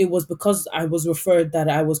 like, it was because I was referred that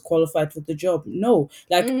I was qualified for the job. No,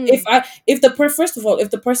 like, mm. first of all, if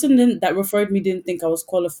the person that referred me didn't think I was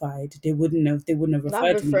qualified, they wouldn't have That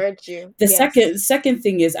referred me. referred you. The Yes. second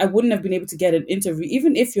thing is I wouldn't have been able to get an interview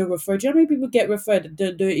even if you're referred. Do you know how many people get referred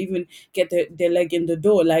that don't even get their leg in the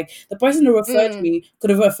door? Like, the person who referred Mm, me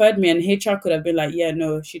could have referred me, and HR could have been like, yeah,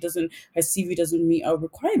 no, she doesn't. Her CV doesn't meet our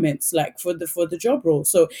requirements, like, for the job role.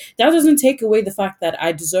 So that doesn't take away the fact that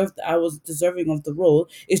I was deserving of the role.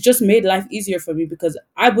 It's just made life easier for me because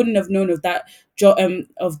I wouldn't have known of that job.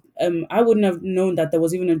 I wouldn't have known that there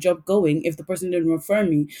was even a job going if the person didn't refer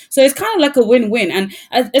me. So it's kind of like a win-win, and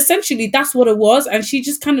essentially that's what it was. And she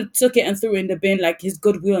just kind of took it and threw it in the bin, like his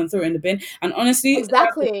goodwill, and threw it in the bin. And honestly,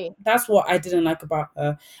 exactly. that's what I didn't like about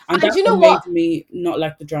her, and And that's you what know made what? me not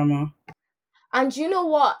like the drama. And you know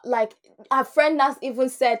what? Like, her friend has even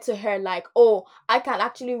said to her, like, "Oh, I can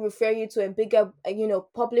actually refer you to a bigger,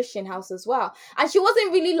 publishing house as well." And she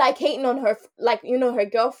wasn't really like hating on her, like, her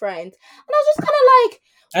girlfriend. And I was just kind of like,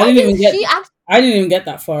 I why didn't even didn't get she act? I didn't even get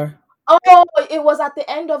that far. Oh, it was at the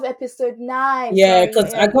end of episode 9. Yeah, Sorry,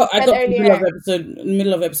 because you I said got to earlier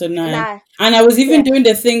middle of episode 9, 9. and I was even Yeah. doing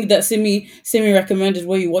the thing that Simi recommended,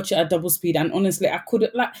 where you watch it at double speed. And honestly, I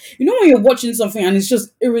couldn't, like, when you're watching something and it's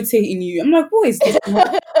just irritating you. I'm like, what is this?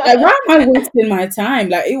 Like, why am I wasting my time?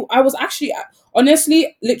 Like, I was actually,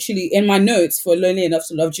 honestly, literally in my notes for Lonely Enough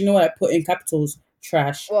to Love. Do you know what I put in capitals?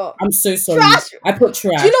 Trash. Well, I'm so sorry. trash. I put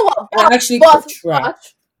Do you trash. know what? I actually put trash.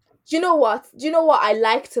 But do you know what? Do you know what I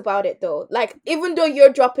liked about it though? Like, even though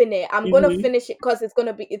you're dropping it, I'm gonna Mm-hmm. finish it because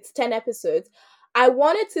it's 10 episodes. I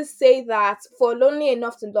wanted to say that for Lonely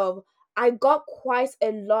Enough to Love, I got quite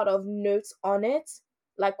a lot of notes on it.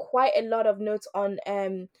 Like, quite a lot of notes on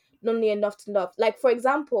Lonely Enough to Love. Like, for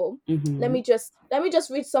example, Mm-hmm. let me just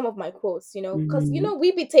read some of my quotes, because Mm-hmm.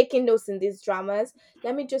 we be taking notes in these dramas.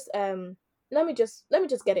 Let me just let me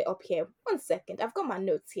just get it up here. 1 second. I've got my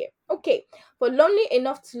notes here. Okay. For Lonely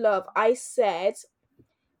Enough to Love, I said,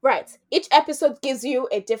 right, each episode gives you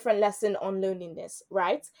a different lesson on loneliness,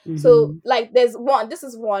 right? So, Mm-hmm. like, there's one, this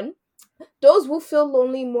is one. Those who feel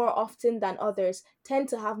lonely more often than others tend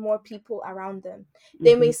to have more people around them.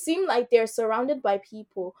 They Mm-hmm. may seem like they're surrounded by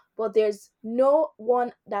people, but there's no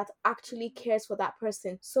one that actually cares for that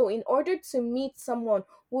person. So, in order to meet someone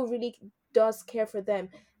who really does care for them,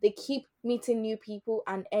 they keep meeting new people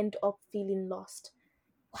and end up feeling lost.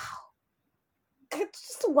 Wow. It's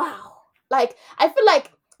just wow. Like, I feel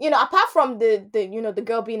like, apart from the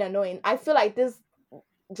girl being annoying, I feel like this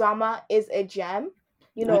drama is a gem,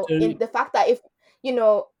 I in don't the fact that, if you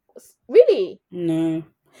know really, know.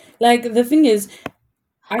 Like, the thing is,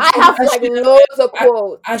 I have like loads of I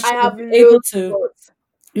quotes. I should have be able loads of to, quotes.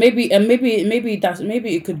 maybe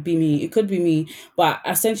it could be me. It could be me. But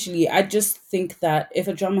essentially, I just think that if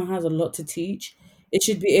a drama has a lot to teach, it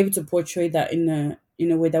should be able to portray that in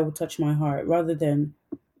a way that would touch my heart, rather than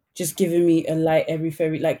just giving me a light every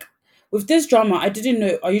fairy. Like, with this drama, I didn't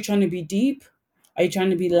know. Are you trying to be deep? Are you trying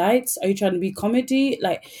to be light? Are you trying to be comedy?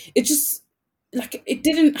 Like, it just, like, it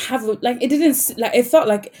didn't have like, it didn't like, it felt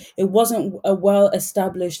like it wasn't a well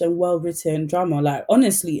established and well written drama. Like,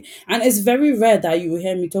 honestly, and it's very rare that you will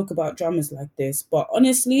hear me talk about dramas like this. But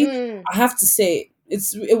honestly, Mm, I have to say,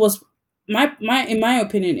 it was my in my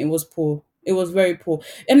opinion, it was poor. It was very poor.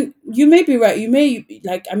 And you may be right. You may,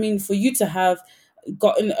 like, I mean, for you to have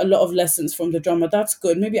gotten a lot of lessons from the drama, that's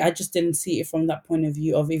good. Maybe I just didn't see it from that point of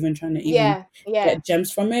view of even trying to even yeah, yeah. get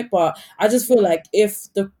gems from it. But I just feel Mm, like if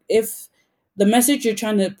the message you're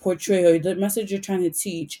trying to portray, or the message you're trying to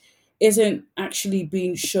teach, isn't actually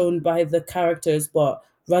being shown by the characters, but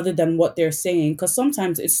rather than what they're saying, because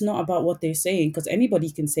sometimes it's not about what they're saying, because anybody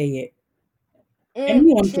can say it.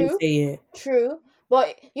 Anyone can true, say it. true.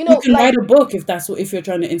 But You can write like, a book if that's what, if you're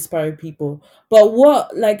trying to inspire people. But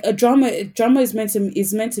what, like, a drama is meant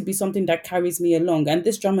to be something that carries me along, and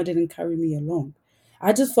this drama didn't carry me along.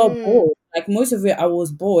 I just felt mm, bored. Like, most of it, I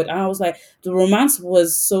was bored, and I was like, the romance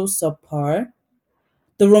was so subpar.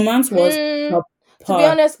 The romance was mm, to be subpar.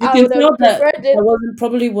 honest, You I can would have tell that preferred it.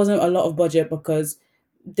 there wasn't a lot of budget, because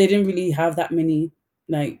they didn't really have that many,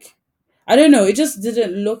 like, I don't know, it just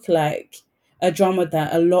didn't look like a drama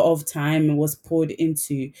that a lot of time was poured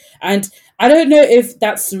into. And I don't know if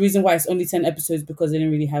that's the reason why it's only 10 episodes, because they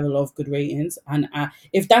didn't really have a lot of good ratings. And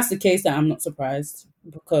if that's the case, then I'm not surprised,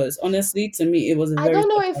 because honestly, to me, it was a I very don't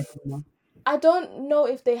know surprising if drama. I don't know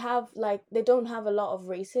if they don't have a lot of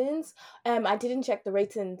ratings. I didn't check the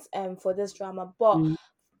ratings for this drama, but Mm,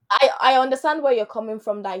 I understand where you're coming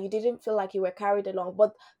from, that you didn't feel like you were carried along.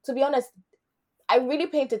 But to be honest, I really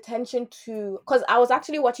paid attention to, because I was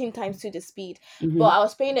actually watching times to the speed, but mm-hmm. I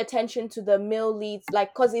was paying attention to the male leads,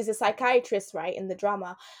 like, because he's a psychiatrist, right, in the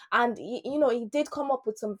drama. And he did come up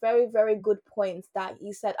with some very, very good points that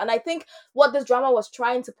he said. And I think what this drama was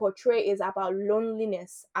trying to portray is about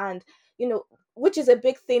loneliness, and you know which is a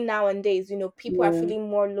big thing nowadays. People are Yeah, feeling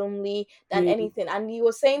more lonely than yeah, anything, and he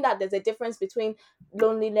was saying that there's a difference between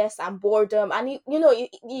loneliness and boredom. And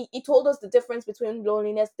he told us the difference between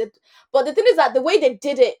loneliness. But the thing is that the way they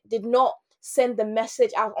did it did not send the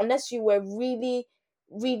message out, unless you were really,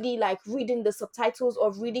 really like reading the subtitles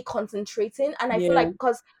or really concentrating. And I feel yeah. like,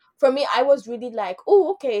 because for me, I was really like,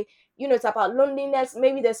 oh, okay, it's about loneliness.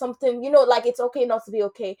 Maybe there's something, like, it's okay not to be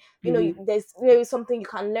okay. Mm-hmm. There's maybe something you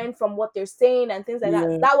can learn from what they're saying and things like that.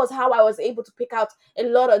 Yeah, That was how I was able to pick out a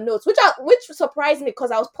lot of notes, which surprised me,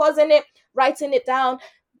 because I was pausing it, writing it down,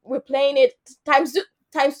 replaying it times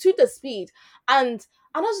two the speed. And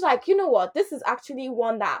And I was like, you know what? This is actually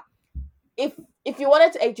one that if if you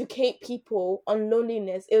wanted to educate people on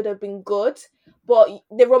loneliness, it would have been good. But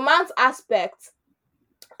the romance aspect,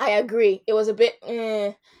 I agree. It was a bit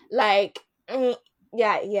like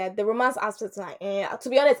yeah, the romance aspect like to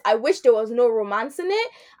be honest, I wish there was no romance in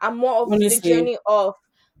it and more of the Honestly, journey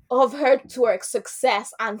of her towards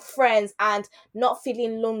success and friends and not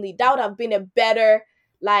feeling lonely. That would have been a better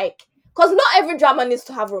like because not every drama needs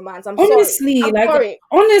to have romance. I'm sorry. honestly, I'm like sorry.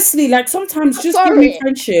 honestly, like sometimes I'm just give me sorry.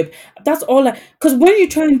 friendship. That's all. Like, because when you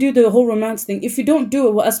try and do the whole romance thing, if you don't do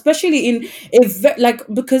it well, especially in like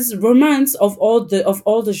because romance of all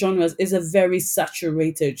the genres is a very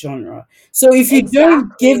saturated genre. So if you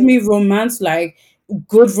don't give Exactly. me romance, like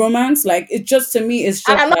good romance, like it just to me, it's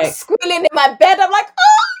And just I'm not like squealing in my bed. I'm like,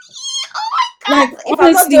 oh like my god. If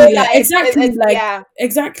I'm not honestly doing like that, exactly like yeah.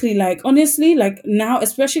 exactly like honestly like now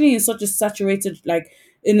especially in such a saturated like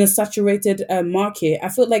in a saturated market, I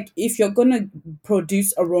feel like if you're gonna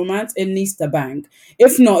produce a romance it needs to bang.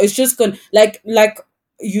 If not it's just gonna like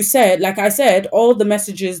you said, like I said, all the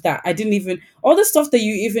messages that I didn't even, all the stuff that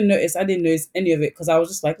you even noticed, I didn't notice any of it because I was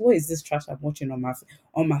just like, what is this trash I'm watching on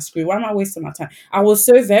my screen? Why am I wasting my time? I was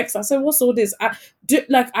so vexed. I said, what's all this? I do,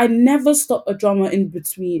 like I never stop a drama in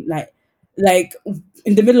between like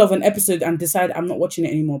in the middle of an episode and decide I'm not watching it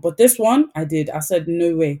anymore. But this one, I did. I said,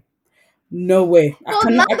 no way, no way. I So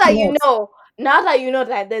cannot. I cannot. now that you know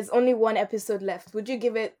that there's only one episode left, would you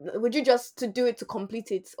give it? Would you just to do it to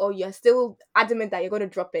complete it, or you're still adamant that you're going to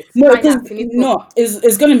drop it? No, because Final, finito. no,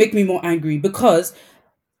 it's gonna make me more angry because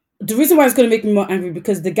the reason why it's going to make me more angry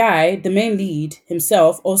because the guy, the main lead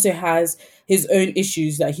himself, also has his own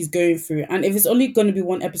issues that he's going through. And if it's only going to be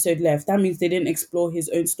one episode left, that means they didn't explore his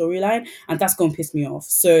own storyline, and that's going to piss me off.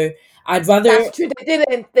 So I'd rather That's true. They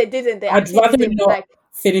didn't. They didn't. They I'd actually rather didn't. not Like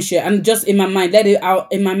finish it and just in my mind let it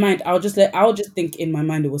out in my mind. I'll just think in my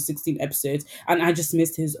mind it was 16 episodes and I just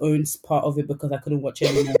missed his own part of it because I couldn't watch it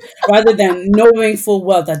anymore. Rather than knowing full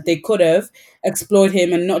well that they could have explored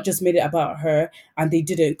him and not just made it about her and they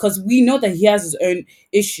didn't because we know that he has his own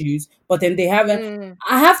issues, but then they haven't. mm,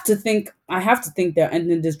 I have to think they're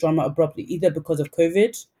ending this drama abruptly either because of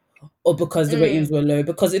COVID or because the ratings mm. were low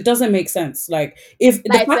because it doesn't make sense. Like if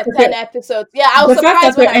the Like it's fact a that 10 episodes. Yeah, I was the fact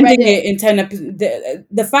that surprised when they're I read ending it. it in 10 episodes,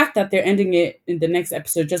 the fact that they're ending it in the next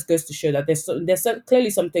episode just goes to show that clearly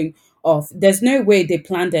something off. There's no way they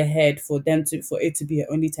planned ahead for it to be an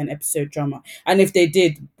only 10 episode drama. And if they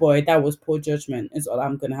did, boy, that was poor judgment is all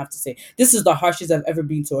I'm gonna have to say. This is the harshest I've ever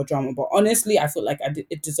been to a drama, but honestly I feel like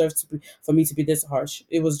it deserves to be for me to be this harsh.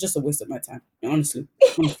 It was just a waste of my time, honestly.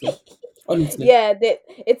 Honestly. Honestly. Yeah,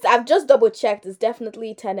 it's. I've just double checked. It's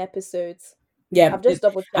definitely 10 episodes. Yeah, I've just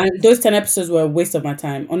double and checked. those 10 episodes were a waste of my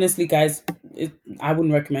time. Honestly, guys, I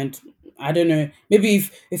wouldn't recommend. I don't know. Maybe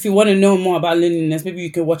if you want to know more about loneliness, maybe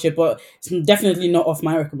you could watch it, but it's definitely not off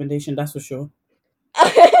my recommendation. That's for sure.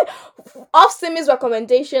 Off Simi's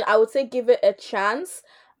recommendation, I would say give it a chance.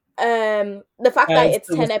 The fact that Guys, it's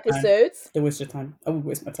don't 10 waste your time. episodes. Don't waste your time. I would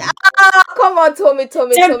waste my time. Ah, come on, Tommy,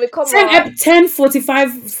 come 10 on. 10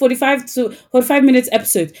 45 to 45 minutes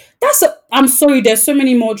episode. I'm sorry, there's so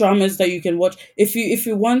many more dramas that you can watch. If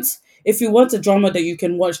you want a drama that you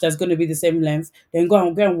can watch that's going to be the same length, then go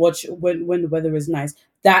and watch when the weather is nice.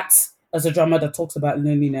 That is a drama that talks about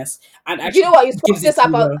loneliness and Do you know actually what you spoke gives it this to you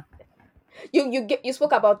about? well. You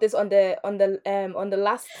spoke about this on the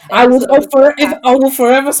last episode of the podcast. I will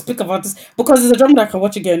forever speak about this because it's a drama that I can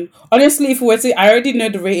watch again. Honestly, if we were to, I already know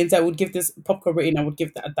the ratings. I would give this popcorn rating. I would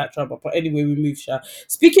give that drama. But anyway, we move. Sha.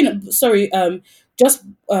 Speaking of, sorry, just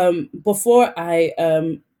before I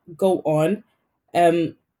go on,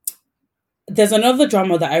 um, there's another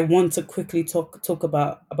drama that I want to quickly talk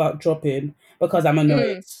about dropping because I'm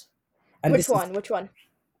annoyed, Mm, and which this is one? Which one?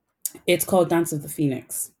 it's called Dance of the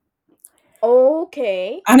Phoenix,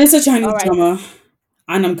 Okay. and it's a All Chinese right. drama,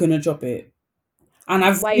 and I'm gonna drop it. And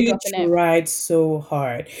I've Why are you really dropping it? tried so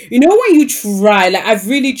hard. You know when you try, like I've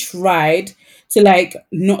really tried to like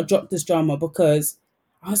not drop this drama because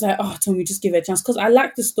I was like, oh Tommy, just give it a chance. Because I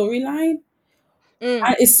like the storyline. Mm.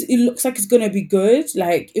 And it looks like it's gonna be good.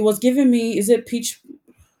 Like it was giving me, is it Peach,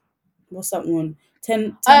 what's that one?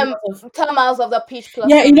 10 Um, Miles of 10 miles of the Peach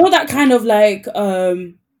yeah, you Blossom. know that kind of like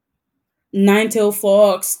Nine Tail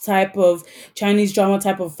Fox type of Chinese drama,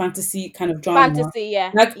 type of fantasy kind of drama. Fantasy,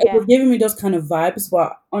 yeah, Like it yeah. was giving me those kind of vibes,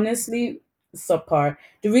 but honestly, subpar.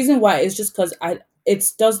 The reason why is just because I it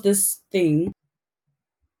does this thing.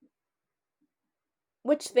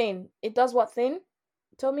 Which thing? It does what thing?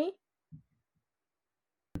 Tommy?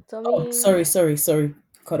 Oh, Tommy? sorry.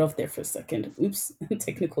 Cut off there for a second. Oops,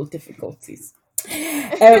 technical difficulties.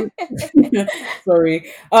 um,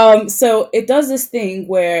 sorry. So it does this thing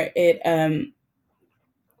where it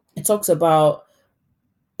talks about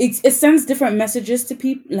it sends different messages to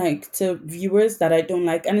people, like to viewers that I don't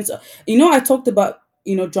like, and it's I talked about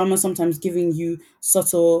drama sometimes giving you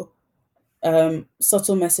subtle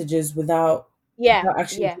messages Yeah, without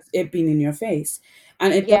actually yeah, just it being in your face.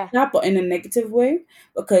 And it does yeah. that, but in a negative way,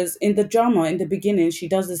 because in the drama, in the beginning, she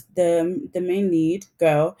does this. The main lead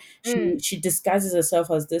girl, Mm. she disguises herself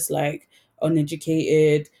as this like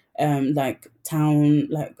uneducated, like town,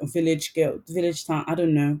 like a village girl, village town. I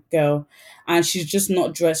don't know, girl, and she's just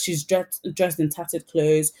not dressed. She's dressed in tattered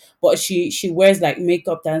clothes, but she wears like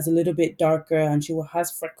makeup that's a little bit darker, and she has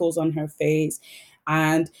freckles on her face,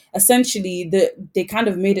 and essentially they kind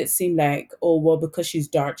of made it seem like, oh well, because she's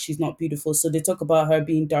dark she's not beautiful, so they talk about her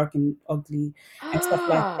being dark and ugly and stuff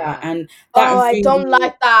like that, Oh, and I don't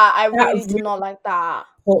like that. I that really do really not like that.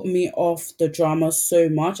 put me off the drama so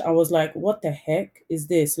much. I was like, what the heck is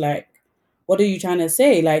this? Like, what are you trying to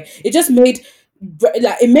say? Like, it just made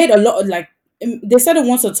like it made a lot of like they said it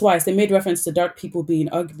once or twice. They made reference to dark people being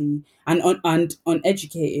ugly and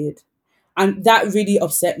uneducated, and that really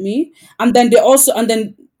upset me. And then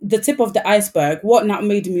the tip of the iceberg, what not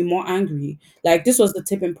made me more angry, like this was the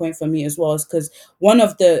tipping point for me as well, is because one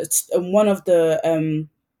of the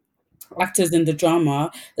actors in the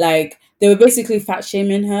drama, like they were basically fat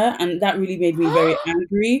shaming her, and that really made me very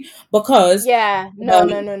angry because Yeah. No, um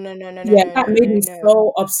no, no, no, no, no, no, yeah, no, that no, made no, me no.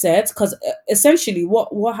 so upset because essentially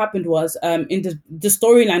what happened was in the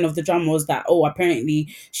storyline of the drama was that, oh, apparently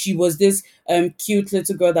she was this cute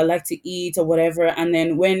little girl that liked to eat or whatever, and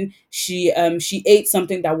then when she ate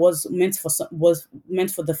something that was meant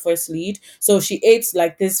for the first lead, so she ate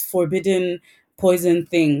like this forbidden poison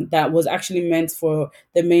thing that was actually meant for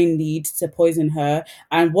the main lead to poison her,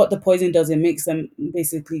 and what the poison does, it makes them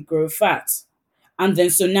basically grow fat, and then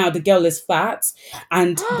so now the girl is fat,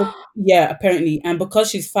 and yeah, apparently, and because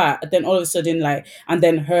she's fat, then all of a sudden, like, and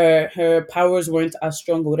then her powers weren't as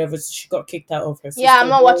strong or whatever, so she got kicked out of her Yeah, I'm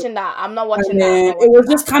not sisterhood, watching that. I'm not and watching that. I'm then not it watching was that.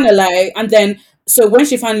 just kind of like, and then so when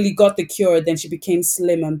she finally got the cure, then she became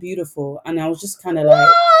slim and beautiful, and I was just kind of like,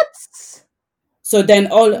 What? so then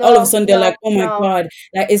all of a No, sudden they're like, no, oh my no. god,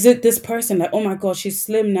 like is it this person? Like, oh my god, she's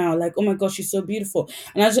slim now. Like, oh my god, she's so beautiful.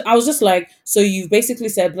 And I was just like, so you basically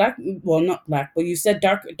said black, well not black, but you said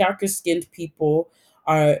darker skinned people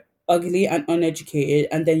are ugly and uneducated,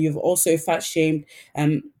 and then you've also fat shamed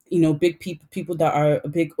big people that are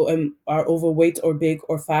big are overweight or big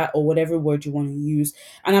or fat or whatever word you want to use.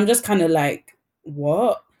 And I'm just kind of like,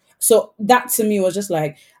 what? So that to me was just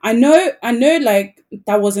like, I know, like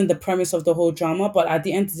that wasn't the premise of the whole drama, but at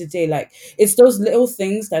the end of the day, like it's those little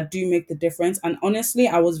things that do make the difference. And honestly,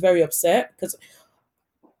 I was very upset because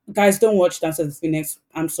guys, don't watch Dance of the Phoenix.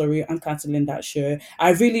 I'm sorry, I'm canceling that show.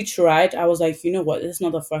 I really tried. I was like, you know what, it's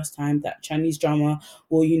not the first time that Chinese drama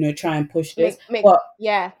will, try and push this, Make but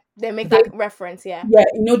yeah. They make they that reference. Yeah. yeah,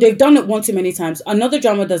 they've done it one too many times. Another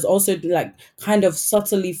drama that's also like kind of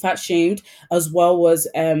subtly fat shamed as well was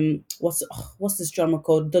what's this drama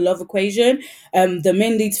called? The Love Equation. The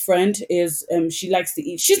main lead's friend is she likes to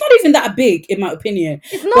eat. She's not even that big in my opinion.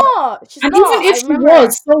 She's But not. She's and even not. if I she remember.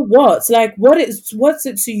 was, so what? Like what's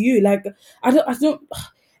it to you? Like I don't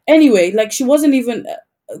anyway, like she wasn't even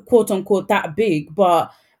quote unquote that big,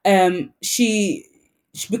 but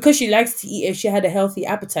because she likes to eat, if she had a healthy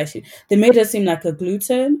appetite, they made her seem like a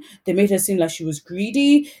gluten. They made her seem like she was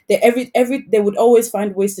greedy. They would always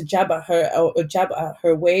find ways to jab at her, or jab at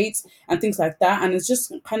her weight and things like that. And it's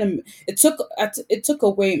just kind of it took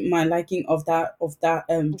away my liking of that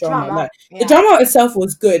drama. Drama. Like the Yeah. drama itself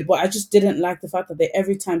was good, but I just didn't like the fact that they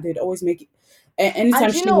every time they'd always make anytime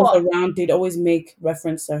And you she know was what? around, they'd always make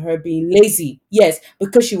reference to her being lazy. Yes,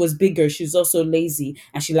 because she was bigger, she's also lazy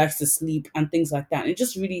and she likes to sleep and things like that. And it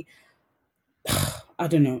just really, I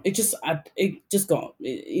don't know. It just got,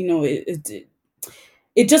 it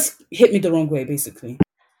just hit me the wrong way, basically.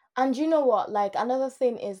 And you know what? Like another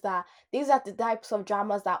thing is that these are the types of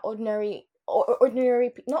dramas that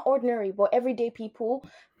not ordinary, but everyday people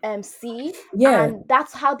see, Yeah, and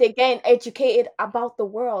that's how they get educated about the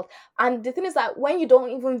world. And the thing is that when you don't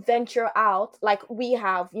even venture out, like we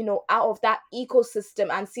have, out of that ecosystem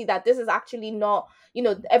and see that this is actually not,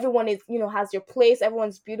 everyone is, has their place,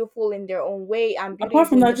 everyone's beautiful in their own way, and beauty apart is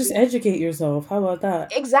from that, just invisible. educate yourself. How about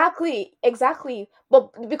that? Exactly, exactly.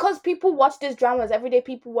 But because people watch these dramas, everyday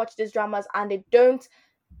people watch these dramas and they don't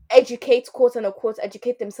educate, quote unquote,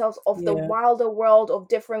 educate themselves of the Yeah. wilder world of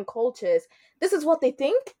different cultures. This is what they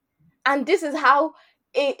think. And this is how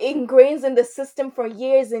it ingrains in the system for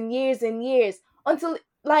years and years and years until,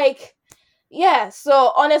 like, Yeah,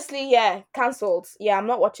 so honestly, yeah, cancelled. Yeah, I'm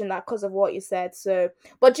not watching that because of what you said. So,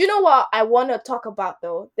 but you know what I want to talk about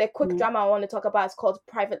though? The quick Mm, drama I want to talk about is called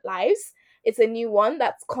Private Lives. It's a new one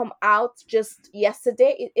that's come out just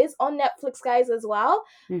yesterday. It is on Netflix, guys, as well.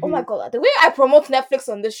 Oh my mhm. god, the way I promote Netflix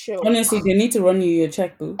on this show. Honestly, they need to run you your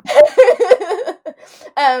checkbook.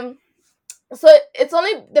 um, so it's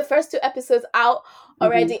only the first two episodes out Mhm,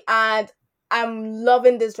 already, and I'm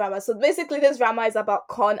loving this drama. So basically, this drama is about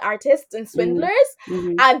con artists and mhm, swindlers,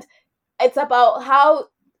 mhm. and it's about how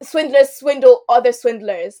swindlers swindle other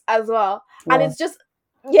swindlers as well. And Wow. it's just,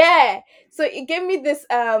 yeah. So it gave me this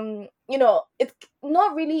it's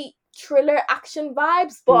not really thriller action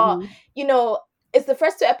vibes, but Mhm, you know, it's the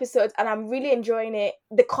first two episodes and I'm really enjoying it.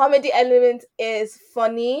 The comedy element is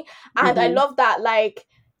funny, and I mhm, love that, like,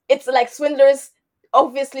 it's like swindlers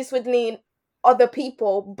obviously swindling other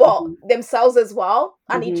people but mhm, themselves as well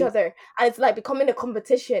and each mhm. other, and it's like becoming a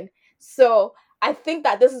competition. So I think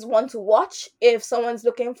that this is one to watch if someone's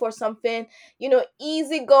looking for something,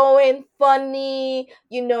 easygoing, funny,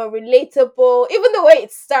 relatable. Even the way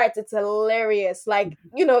it starts, it's hilarious. Like,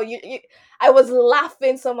 I was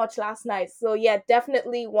laughing so much last night. So yeah,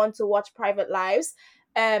 definitely want to watch Private Lives.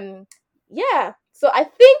 Yeah. So I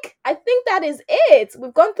think that is it.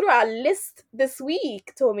 We've gone through our list this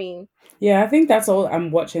week, Tommy. Yeah, I think that's all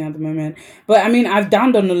I'm watching at the moment. But I mean, I've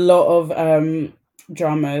downed on a lot of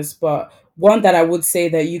dramas, but one that I would say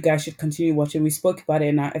that you guys should continue watching. We spoke about it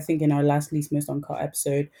in I think in our last least most uncut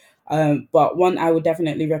episode. But one I would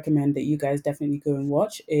definitely recommend that you guys definitely go and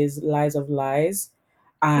watch is Lies of Lies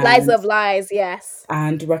Lies and of Lies, yes.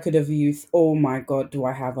 Record of Youth. Oh my god, do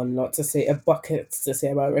I have a lot to say, a bucket to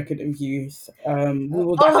say about Record of Youth. We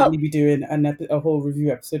will Oh, definitely be doing a whole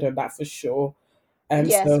review episode of that for sure.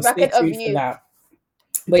 yes, So stay Record of tuned for You. that.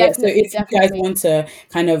 But yeah, so Definitely, if you guys definitely. want to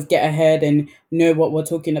kind of get ahead and know what we're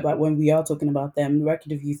talking about when we are talking about them,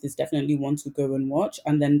 Record of Youth is definitely one to go and watch.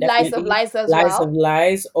 And then Lies of definitely Lies as Lies of well.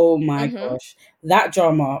 Lies. Oh my Mm-hmm. gosh. That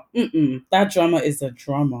drama, that drama is a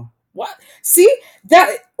drama. What? See,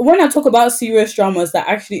 that when I talk about serious dramas that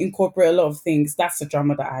actually incorporate a lot of things, that's a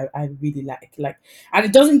drama that I really like. Like, and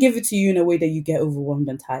it doesn't give it to you in a way that you get overwhelmed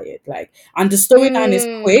and tired. Like, and the storyline is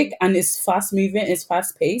quick Mm, and it's fast moving, it's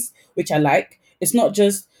fast paced, which I like. It's not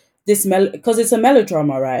just this because it's a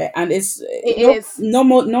melodrama, right? And it's it not is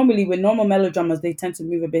normal. Normally, with normal melodramas, they tend to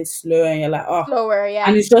move a bit slower, and you're like, oh, slower,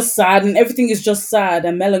 and yeah. it's just sad, and everything is just sad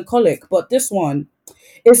and melancholic. But this one,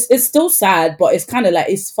 it's still sad, but it's kind of like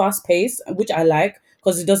it's fast paced, which I like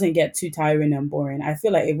because it doesn't get too tiring and boring. I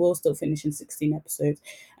feel like it will still finish in 16 episodes,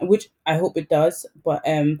 and which I hope it does. But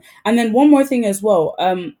and then one more thing as well.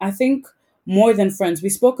 I think More Than Friends. We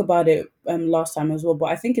spoke about it last time as well, but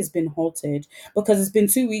I think it's been halted because it's been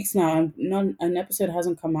 2 weeks now and none an episode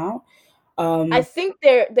hasn't come out. I Um. think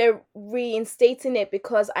they're reinstating it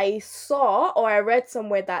because I saw or I read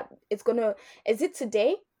somewhere that it's gonna, is it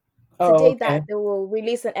today? Oh, Today okay. that they will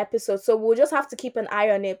release an episode. So we'll just have to keep an eye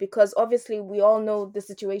on it because obviously we all know the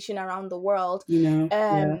situation around the world. Yeah,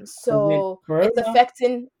 COVID, So it's Corona,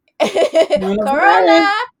 affecting coronavirus.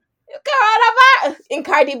 Corona, coronavirus in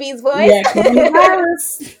Cardi B's voice. Yeah,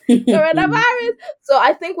 coronavirus. Coronavirus. So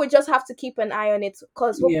I think we just have to keep an eye on it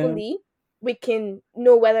because Yeah, hopefully we can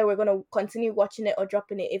know whether we're gonna continue watching it or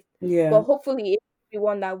dropping it. If yeah. but hopefully it's be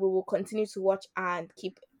one that we will continue to watch and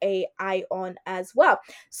keep a eye on as well.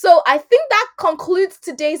 So I think that concludes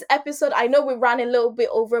today's episode. I know we ran a little bit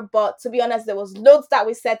over, but to be honest, there was loads that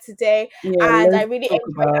we said today, Yeah, and I let's really talk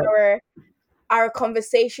enjoyed about. our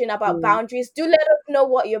conversation about Yeah, boundaries. Do let us know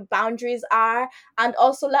what your boundaries are, and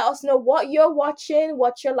also let us know what you're watching,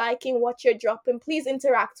 what you're liking, what you're dropping. Please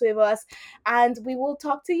interact with us, and we will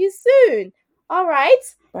talk to you soon. All right.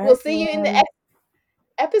 bye We'll see you in the everyone.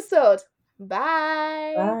 episode.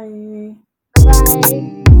 Bye. Bye.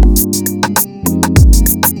 Bye.